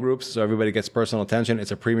 It's small groups, so everybody gets personal attention.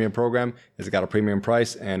 It's a premium program. It's got a premium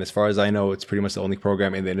price. And as far as I know, it's pretty much the only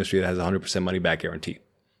program in the industry that has a 100% money back guarantee.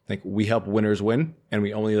 I think we help winners win, and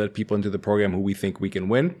we only let people into the program who we think we can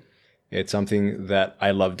win. It's something that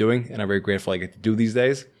I love doing, and I'm very grateful I get to do these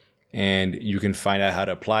days. And you can find out how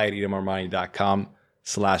to apply at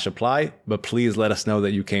itamarmarani.com/apply. But please let us know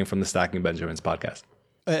that you came from the Stacking Benjamins podcast.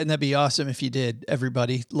 And that'd be awesome if you did,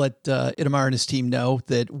 everybody. Let Itamar and his team know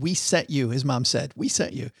that we sent you, his mom said, we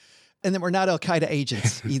sent you. And that we're not Al-Qaeda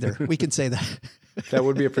agents either. We can say that. That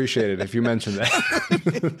would be appreciated if you mentioned that.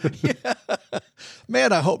 Yeah.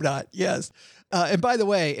 Man, I hope not. Yes. And by the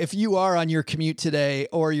way, if you are on your commute today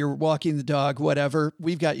or you're walking the dog, whatever,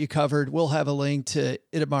 we've got you covered. We'll have a link to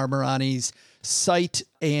Itamar Marani's site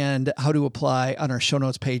and how to apply on our show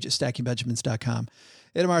notes page at stackingbenjamins.com.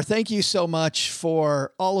 Itamar, thank you so much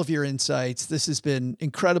for all of your insights. This has been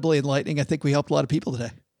incredibly enlightening. I think we helped a lot of people today.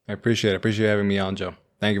 I appreciate it. I appreciate having me on, Joe.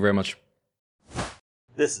 Thank you very much.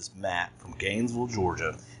 This is Matt from Gainesville,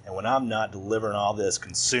 Georgia. And when I'm not delivering all this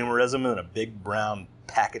consumerism in a big brown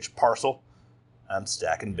package parcel, I'm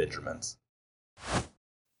stacking Benjamins.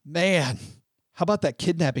 Man, how about that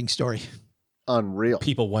kidnapping story? Unreal.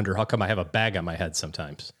 People wonder how come I have a bag on my head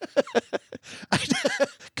sometimes.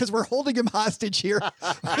 Because we're holding him hostage here.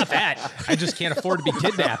 Not that. I just can't afford to be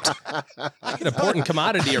kidnapped. An important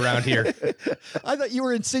commodity around here. I thought you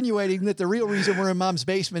were insinuating that the real reason we're in Mom's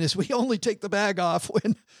basement is we only take the bag off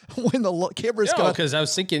when the camera's gone. No, because I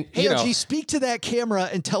was thinking, hey, LG, speak to that camera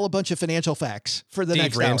and tell a bunch of financial facts for the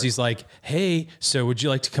next hour. Dave Ramsey's like, hey, so would you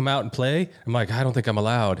like to come out and play? I'm like, I don't think I'm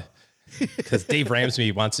allowed. Because Dave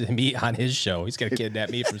Ramsey wants me on his show. He's going to kidnap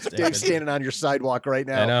me from Dave's standing on your sidewalk right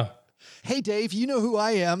now. I know. Hey, Dave, you know who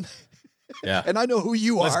I am. Yeah. And I know who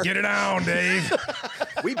you are. Let's get it on, Dave.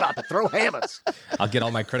 We about to throw hammers. I'll get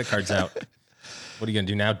all my credit cards out. What are you going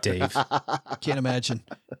to do now, Dave? Can't imagine.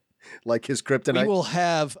 Like his kryptonite. We will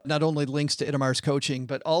have not only links to Itamar's coaching,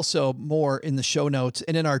 but also more in the show notes.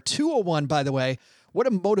 And in our 201, by the way, what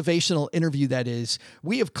a motivational interview that is.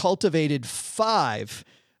 We have cultivated 5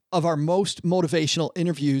 of our most motivational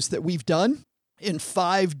interviews that we've done in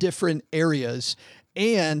 5 different areas.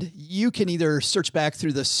 And you can either search back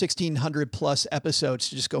through the 1,600 plus episodes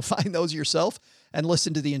to just go find those yourself and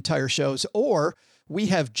listen to the entire shows, or we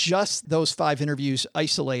have just those 5 interviews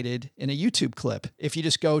isolated in a YouTube clip. If you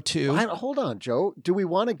just go to... Hold on, Joe. Do we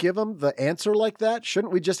want to give them the answer like that?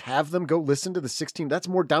 Shouldn't we just have them go listen to the 16? That's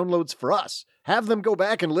more downloads for us. Have them go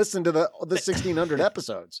back and listen to the 1,600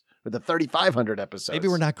 episodes or the 3,500 episodes. Maybe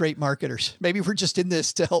we're not great marketers. Maybe we're just in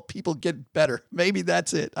this to help people get better. Maybe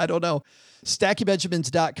that's it. I don't know.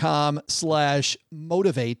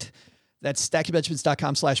 StackyBenjamins.com/motivate. That's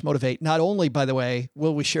StackyBenjamins.com/motivate. Not only, by the way,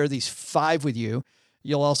 will we share these 5 with you,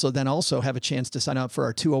 you'll also have a chance to sign up for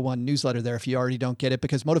our 201 newsletter there if you already don't get it,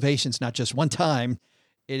 because motivation's not just one time.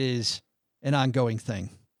 It is an ongoing thing.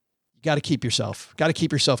 You got to keep yourself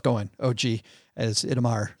going, OG, as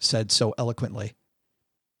Itamar said so eloquently.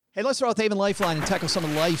 Hey, let's throw out the Haven Lifeline and tackle some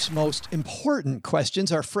of life's most important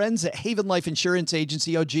questions. Our friends at Haven Life Insurance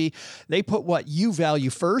Agency, OG, they put what you value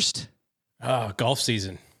first. Golf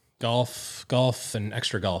season. Golf, and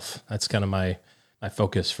extra golf. That's kind of my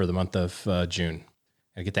focus for the month of June.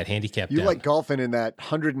 I get that handicap down. You like golfing in that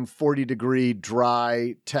 140-degree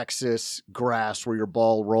dry Texas grass where your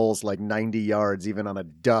ball rolls like 90 yards, even on a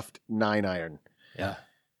duffed 9-iron. Yeah.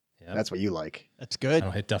 That's what you like. That's good. I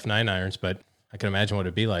don't hit duff 9-irons, but I can imagine what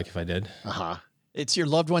it'd be like if I did. Uh-huh. It's your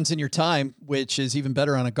loved ones and your time, which is even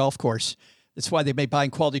better on a golf course. That's why they made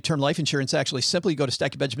buying quality term life insurance actually simple. You go to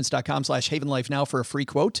StackyBenjamins.com/HavenLife now for a free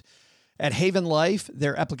quote. At Haven Life,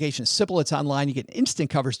 their application is simple. It's online. You get an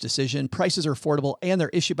instant coverage decision. Prices are affordable, and they're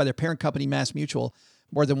issued by their parent company, Mass Mutual,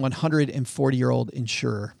 more than 140-year-old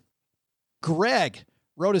insurer. Greg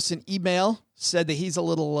wrote us an email, said that he's a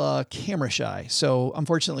little camera shy. So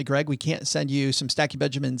unfortunately, Greg, we can't send you some Stacky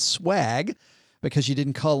Benjamin swag because you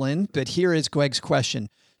didn't call in. But here is Greg's question.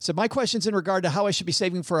 So my question's in regard to how I should be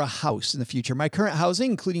saving for a house in the future. My current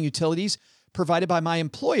housing, including utilities, provided by my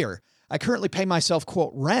employer. I currently pay myself,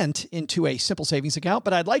 quote, rent into a simple savings account,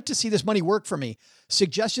 but I'd like to see this money work for me.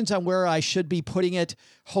 Suggestions on where I should be putting it.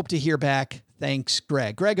 Hope to hear back. Thanks,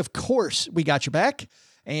 Greg. Greg, of course, we got your back.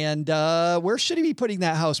 And where should he be putting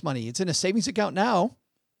that house money? It's in a savings account now.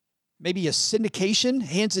 Maybe a syndication,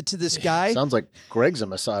 hands it to this guy. Sounds like Greg's a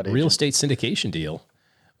Mossad agent. Real estate syndication deal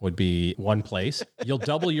would be one place. You'll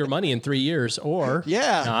double your money in 3 years, or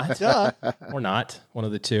not, or not, one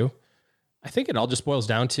of the two. I think it all just boils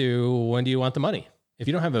down to, when do you want the money? If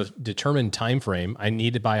you don't have a determined time frame, I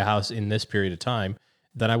need to buy a house in this period of time,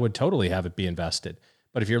 then I would totally have it be invested.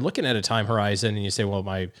 But if you're looking at a time horizon and you say, well,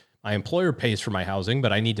 my employer pays for my housing,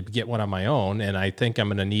 but I need to get one on my own, and I think I'm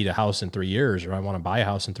going to need a house in 3 years, or I want to buy a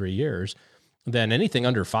house in 3 years, then anything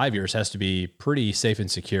under 5 years has to be pretty safe and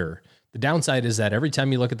secure. The downside is that every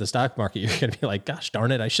time you look at the stock market, you're going to be like, gosh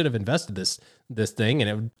darn it, I should have invested this thing, and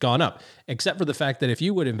it would gone up. Except for the fact that if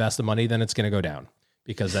you would invest the money, then it's going to go down,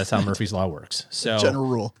 because that's how Murphy's Law works. So general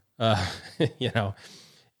rule.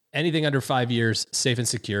 Anything under 5 years, safe and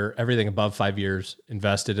secure. Everything above 5 years,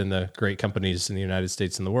 invested in the great companies in the United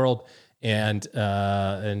States and the world, and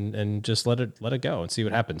just let it go and see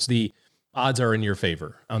what happens. The odds are in your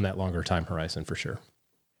favor on that longer time horizon for sure.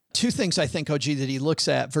 Two things I think, OG, that he looks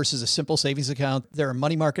at versus a simple savings account. There are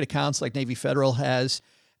money market accounts like Navy Federal has.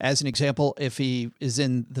 As an example, if he is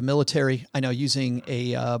in the military, I know using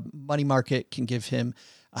a money market can give him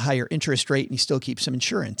a higher interest rate, and he still keeps some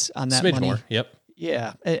insurance on that money. More. Yep.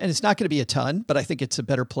 Yeah. And it's not going to be a ton, but I think it's a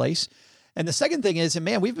better place. And the second thing is, and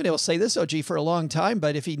man, we've been able to say this, OG, for a long time,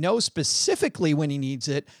 but if he knows specifically when he needs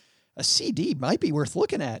it, a CD might be worth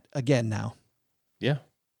looking at again now. Yeah.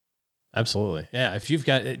 Absolutely. Yeah. If you've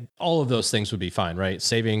got all of those things would be fine, right?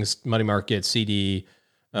 Savings, money market, CD,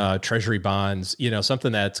 treasury bonds,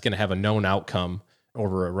 something that's going to have a known outcome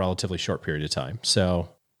over a relatively short period of time. So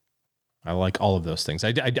I like all of those things.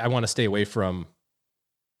 I want to stay away from,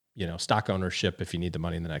 stock ownership if you need the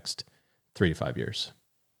money in the next 3 to 5 years.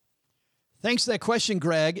 Thanks for that question,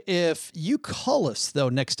 Greg. If you call us, though,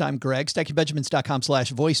 next time, Greg,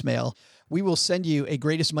 stackingbenjamins.com/voicemail, we will send you a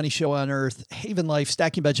Greatest Money Show on Earth, Haven Life,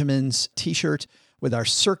 Stacking Benjamins t-shirt with our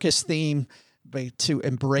circus theme to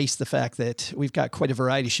embrace the fact that we've got quite a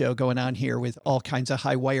variety show going on here with all kinds of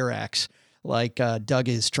high wire acts like Doug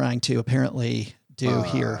is trying to apparently do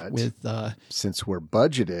here with since we're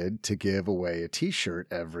budgeted to give away a t-shirt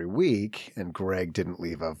every week and Greg didn't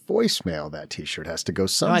leave a voicemail, that t-shirt has to go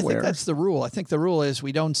somewhere. I think that's the rule. I think the rule is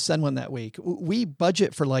we don't send one that week. We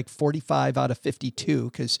budget for like 45 out of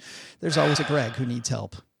 52 because there's always a Greg who needs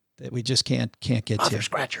help that we just can't get to.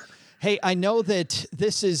 Scratcher. Hey, I know that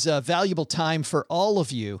this is a valuable time for all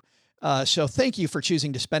of you. So thank you for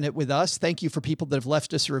choosing to spend it with us. Thank you for people that have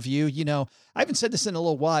left us a review. I haven't said this in a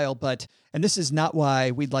little while, and this is not why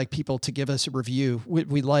we'd like people to give us a review.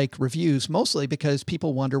 We like reviews mostly because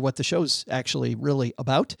people wonder what the show's actually really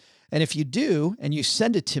about. And if you do, and you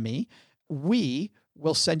send it to me, we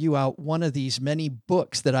will send you out one of these many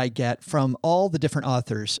books that I get from all the different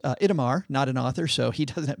authors. Itamar, not an author, so he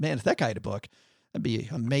doesn't, man, if that guy had a book, that'd be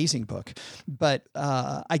an amazing book. But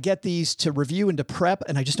I get these to review and to prep,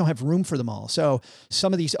 and I just don't have room for them all. So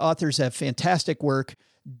some of these authors have fantastic work.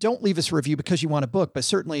 Don't leave us a review because you want a book, but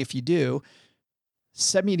certainly if you do,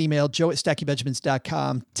 send me an email,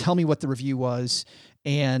 joe@stackingbenjamins.com. Tell me what the review was,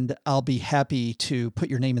 and I'll be happy to put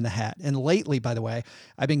your name in the hat. And lately, by the way,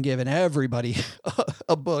 I've been giving everybody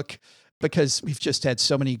a book because we've just had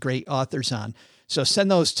so many great authors on. So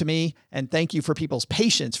send those to me, and thank you for people's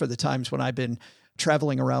patience for the times when I've been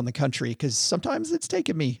traveling around the country, because sometimes it's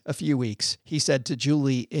taken me a few weeks, he said to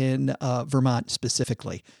Julie in Vermont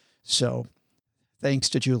specifically. So thanks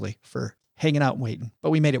to Julie for hanging out and waiting,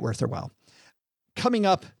 but we made it worth her while. Coming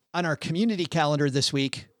up on our community calendar this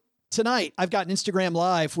week, tonight, I've got an Instagram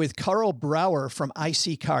Live with Carl Brower from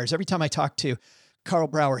IC Cars. Every time I talk to Carl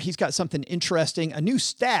Brower, he's got something interesting, a new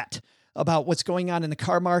stat about what's going on in the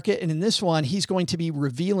car market. And in this one, he's going to be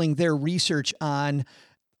revealing their research on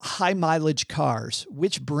high mileage cars,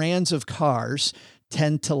 which brands of cars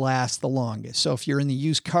tend to last the longest. So if you're in the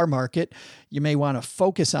used car market, you may want to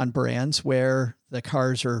focus on brands where the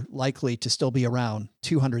cars are likely to still be around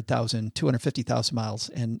 200,000, 250,000 miles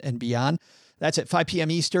and beyond. That's at 5 p.m.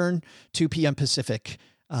 Eastern, 2 p.m. Pacific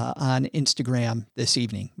on Instagram this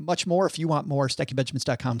evening. Much more. If you want more,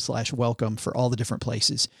 stackingbenjamins.com/welcome for all the different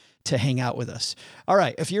places to hang out with us. All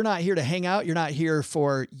right. If you're not here to hang out, you're not here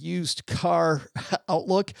for used car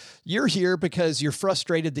outlook. You're here because you're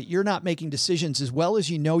frustrated that you're not making decisions as well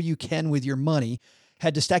as you know you can with your money.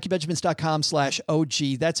 Head to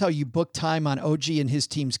stackingbenjamins.com/OG. That's how you book time on OG and his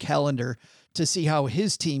team's calendar to see how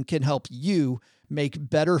his team can help you make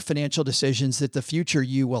better financial decisions that the future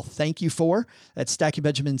you will thank you for. That's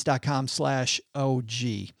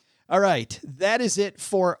stackingbenjamins.com/OG. All right. That is it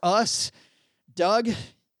for us. Doug,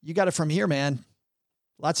 you got it from here, man.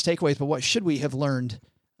 Lots of takeaways, but what should we have learned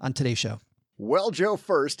on today's show? Well, Joe,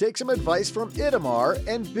 first, take some advice from Itamar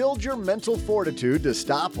and build your mental fortitude to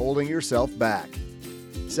stop holding yourself back.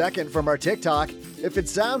 Second, from our TikTok, if it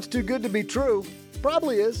sounds too good to be true,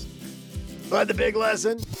 probably is. But the big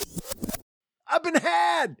lesson, I've been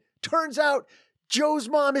had. Turns out Joe's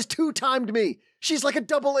mom has two-timed me. She's like a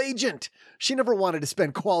double agent. She never wanted to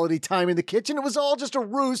spend quality time in the kitchen. It was all just a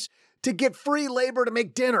ruse to get free labor to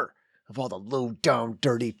make dinner. Of all the low-down,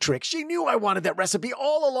 dirty tricks, she knew I wanted that recipe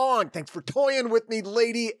all along. Thanks for toying with me,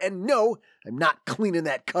 lady. And no, I'm not cleaning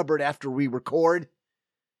that cupboard after we record.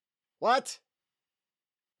 What?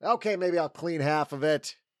 Okay, maybe I'll clean half of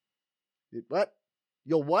it. What?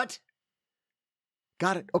 You'll what?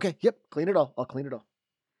 Got it. Okay, yep, clean it all. I'll clean it all.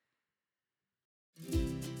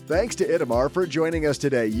 Thanks to Itamar for joining us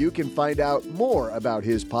today. You can find out more about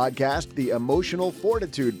his podcast, the Emotional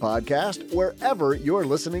Fortitude Podcast, wherever you're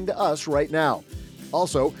listening to us right now.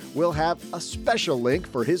 Also, we'll have a special link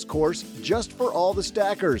for his course just for all the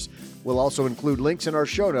stackers. We'll also include links in our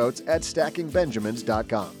show notes at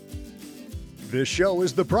stackingbenjamins.com. This show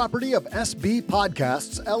is the property of SB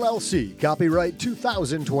Podcasts, LLC, copyright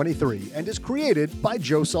 2023, and is created by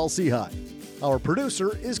Joe Salcihai. Our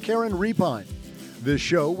producer is Karen Repine. This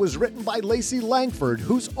show was written by Lacey Langford,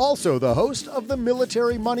 who's also the host of the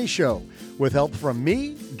Military Money Show, with help from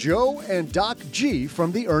me, Joe, and Doc G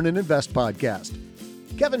from the Earn and Invest podcast.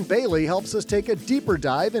 Kevin Bailey helps us take a deeper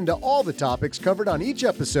dive into all the topics covered on each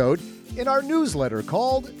episode in our newsletter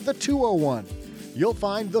called The 201. You'll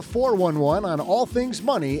find the 411 on all things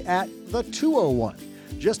money at the 201.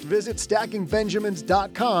 Just visit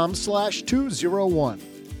stackingbenjamins.com/201.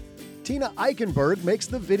 Tina Eichenberg makes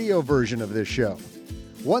the video version of this show.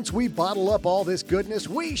 Once we bottle up all this goodness,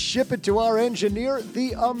 we ship it to our engineer,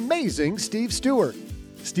 the amazing Steve Stewart.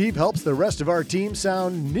 Steve helps the rest of our team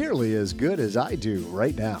sound nearly as good as I do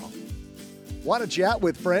right now. Want to chat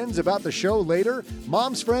with friends about the show later?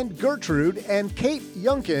 Mom's friend Gertrude and Kate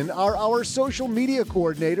Yunkin are our social media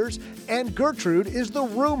coordinators, and Gertrude is the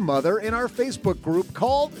room mother in our Facebook group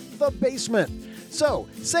called The Basement. So,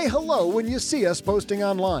 say hello when you see us posting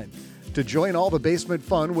online. To join all the basement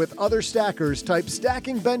fun with other stackers, type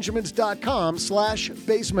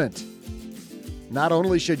stackingbenjamins.com/basement. Not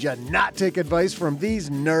only should you not take advice from these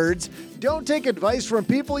nerds, don't take advice from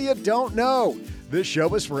people you don't know. This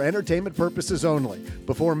show is for entertainment purposes only.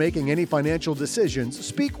 Before making any financial decisions,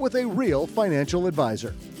 speak with a real financial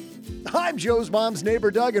advisor. I'm Joe's mom's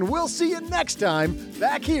neighbor, Doug, and we'll see you next time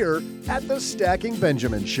back here at the Stacking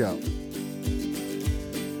Benjamin Show.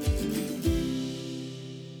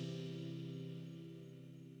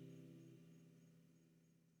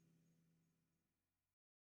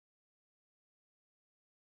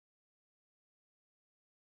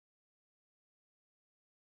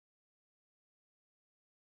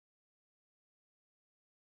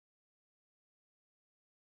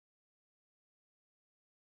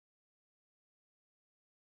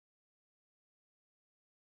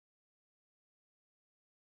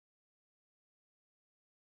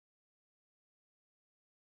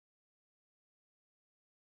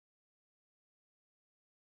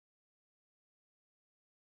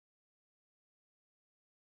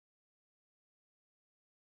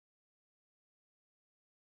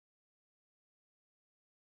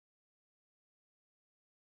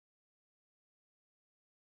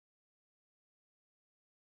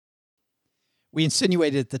 We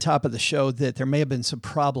insinuated at the top of the show that there may have been some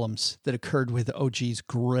problems that occurred with OG's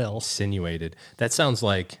grill. Insinuated. That sounds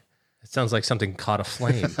like something caught a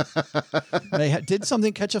flame. Did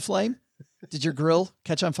something catch a flame? Did your grill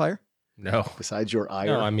catch on fire? No. Besides your ire?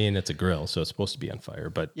 No, I mean, it's a grill, so it's supposed to be on fire,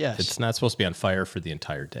 but yes. It's not supposed to be on fire for the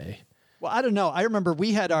entire day. Well, I don't know. I remember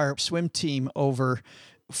we had our swim team over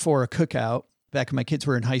for a cookout back when my kids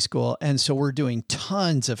were in high school. And so we're doing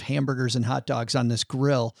tons of hamburgers and hot dogs on this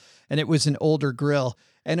grill. And it was an older grill.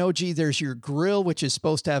 And there's your grill, which is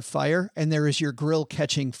supposed to have fire. And there is your grill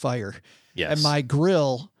catching fire. Yes. And my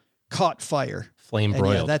grill caught fire. Flame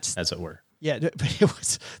broiled, as it were. Yeah. It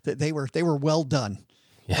was, they were well done.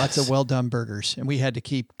 Yes. Lots of well done burgers. And we had to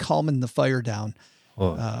keep calming the fire down.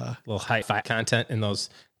 A little high fat content in those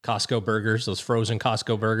Costco burgers, those frozen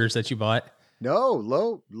Costco burgers that you bought.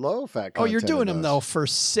 No, low fat content. Oh, you're doing them though for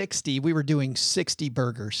 60. We were doing 60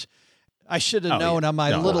 burgers. I should have known on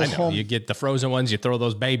my little home. You get the frozen ones, you throw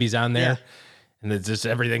those babies on there, and it's just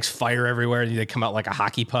everything's fire everywhere. And they come out like a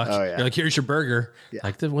hockey puck. Oh, yeah. You're like, here's your burger. Yeah.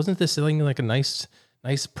 Like, wasn't this thing like a nice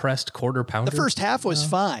Nice pressed quarter pounder. The first half was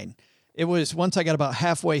fine. It was once I got about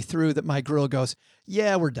halfway through that my grill goes,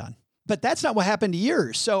 yeah, we're done. But that's not what happened to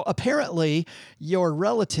yours. So apparently your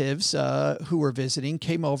relatives who were visiting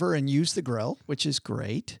came over and used the grill, which is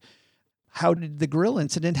great. How did the grill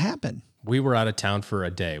incident happen? We were out of town for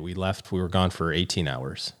a day. We were gone for 18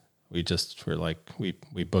 hours. We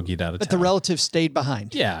boogied out of town. But the relatives stayed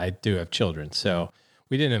behind. Yeah, I do have children, so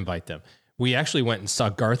we didn't invite them. We actually went and saw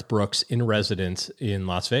Garth Brooks in residence in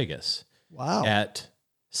Las Vegas. Wow. At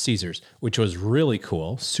Caesars, which was really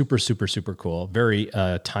cool. Super, super, super cool. Very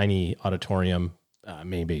tiny auditorium,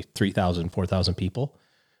 maybe 3,000, 4,000 people.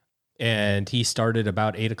 And he started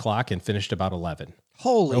about 8 o'clock and finished about 11.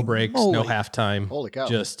 Holy No breaks, moly. no halftime. Holy cow.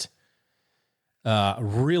 Just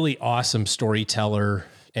really awesome storyteller.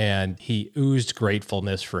 And he oozed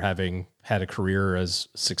gratefulness for having had a career as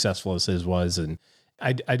successful as his was. And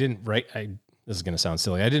this is going to sound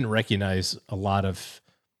silly. I didn't recognize a lot of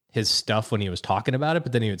his stuff when he was talking about it,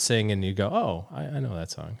 but then he would sing and you go, oh, I know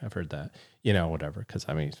that song. I've heard that, whatever. Cause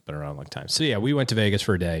he's been around a long time. So yeah, we went to Vegas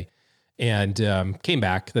for a day and came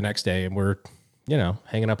back the next day and we're,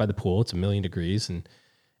 hanging out by the pool. It's 1,000,000 degrees. And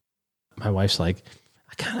my wife's like,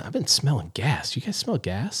 I've been smelling gas. You guys smell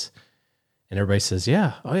gas? And everybody says,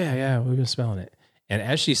 yeah. Oh yeah. We've been smelling it. And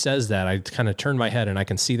as she says that, I kind of turn my head and I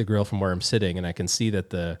can see the grill from where I'm sitting and I can see that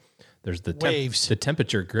there's the waves. The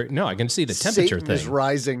temperature. No, I can see the temperature Satan thing is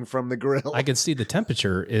rising from the grill. I can see the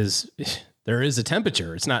temperature there is a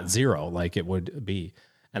temperature. It's not zero like it would be.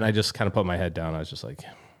 And I just kind of put my head down. I was just like,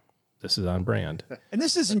 this is on brand. And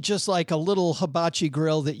this isn't just like a little hibachi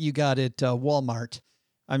grill that you got at Walmart.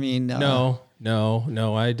 I mean, no,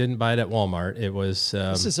 I didn't buy it at Walmart. It was,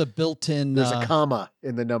 this is a built-in. There's a comma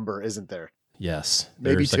in the number, isn't there? Yes,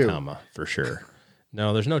 Maybe there's two. a comma for sure.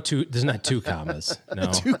 No, there's not 2 commas.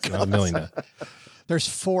 No, Two it's not 1,000,000. There's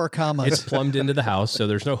 4 commas. It's plumbed into the house, so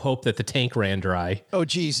there's no hope that the tank ran dry.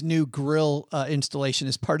 OG's new grill installation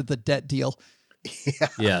is part of the debt deal.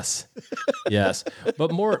 Yeah. Yes.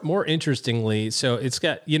 But more interestingly, so it's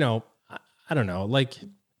got, I don't know, like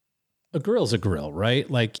a grill's a grill, right?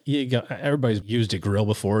 Like everybody's used a grill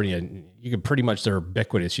before and you can pretty much, they're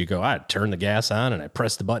ubiquitous. You go, I turn the gas on and I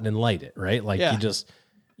press the button and light it, right? Like you just,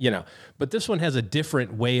 but this one has a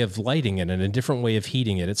different way of lighting it and a different way of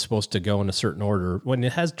heating it. It's supposed to go in a certain order when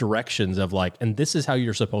it has directions of like, and this is how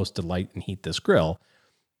you're supposed to light and heat this grill.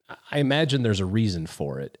 I imagine there's a reason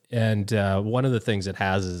for it. And one of the things it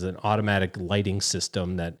has is an automatic lighting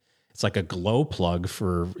system that it's like a glow plug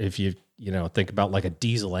for if you think about like a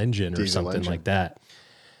diesel engine or something like that.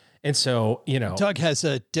 And so, Doug has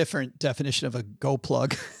a different definition of a go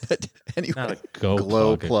plug, but anyway. Not a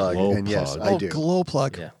glow plug. And yes, I do. Glow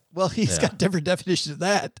plug. Yeah. Well, he's got different definitions of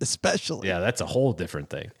that, especially. Yeah, that's a whole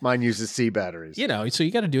different thing. Mine uses C batteries. So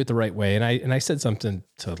you got to do it the right way. And I said something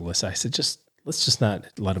to Alyssa. I said, let's just not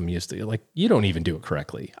let them use it. Like, you don't even do it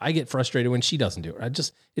correctly. I get frustrated when she doesn't do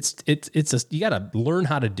it. You got to learn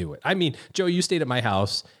how to do it. I mean, Joe, you stayed at my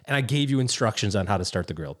house and I gave you instructions on how to start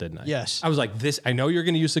the grill, didn't I? Yes. I was like, I know you're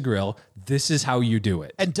going to use the grill. This is how you do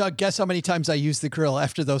it. And Doug, guess how many times I used the grill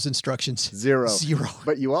after those instructions? Zero.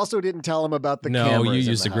 But you also didn't tell him about the cameras. No, you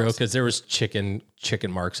used the grill house. because there was chicken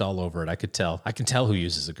marks all over it. I could tell. I can tell who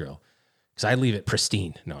uses the grill because I leave it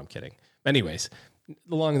pristine. No, I'm kidding. Anyways,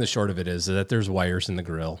 the long and the short of it is that there's wires in the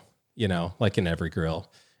grill, like in every grill.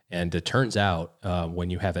 And it turns out when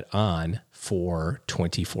you have it on for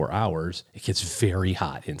 24 hours, it gets very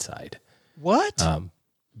hot inside. What?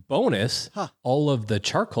 Bonus, all of the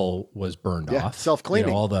charcoal was burned off.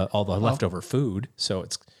 Self-cleaning. All the leftover food. So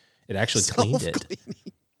it actually cleaned it.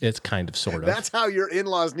 It's kind of sort of. That's how your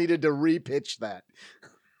in-laws needed to repitch that.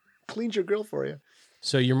 Cleaned your grill for you.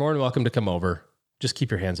 So you're more than welcome to come over. Just keep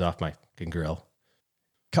your hands off my grill.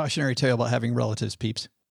 Cautionary tale about having relatives, peeps.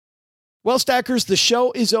 Well, Stackers, the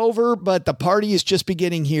show is over, but the party is just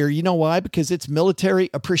beginning here. You know why? Because it's Military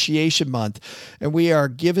Appreciation Month, and we are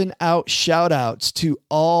giving out shout-outs to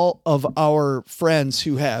all of our friends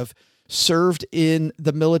who have served in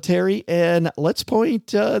the military. And let's point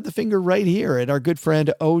the finger right here at our good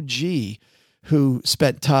friend OG, who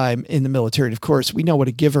spent time in the military. And, of course, we know what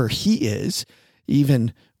a giver he is,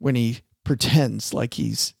 even when he pretends like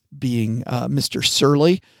he's being Mr.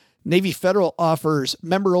 Surly. Navy Federal offers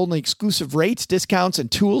member-only exclusive rates, discounts,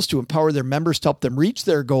 and tools to empower their members to help them reach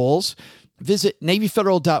their goals. Visit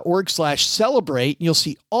NavyFederal.org/celebrate, and you'll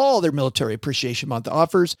see all their Military Appreciation Month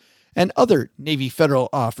offers and other Navy Federal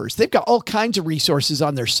offers. They've got all kinds of resources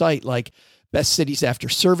on their site, like best cities after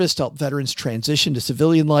service to help veterans transition to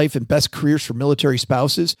civilian life and best careers for military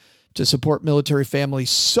spouses to support military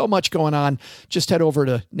families. So much going on. Just head over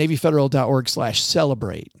to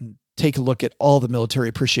NavyFederal.org/celebrate and take a look at all the Military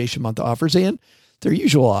Appreciation Month offers and their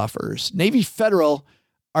usual offers. Navy Federal,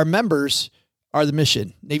 our members are the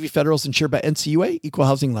mission. Navy Federal is insured by NCUA, Equal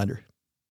Housing Lender.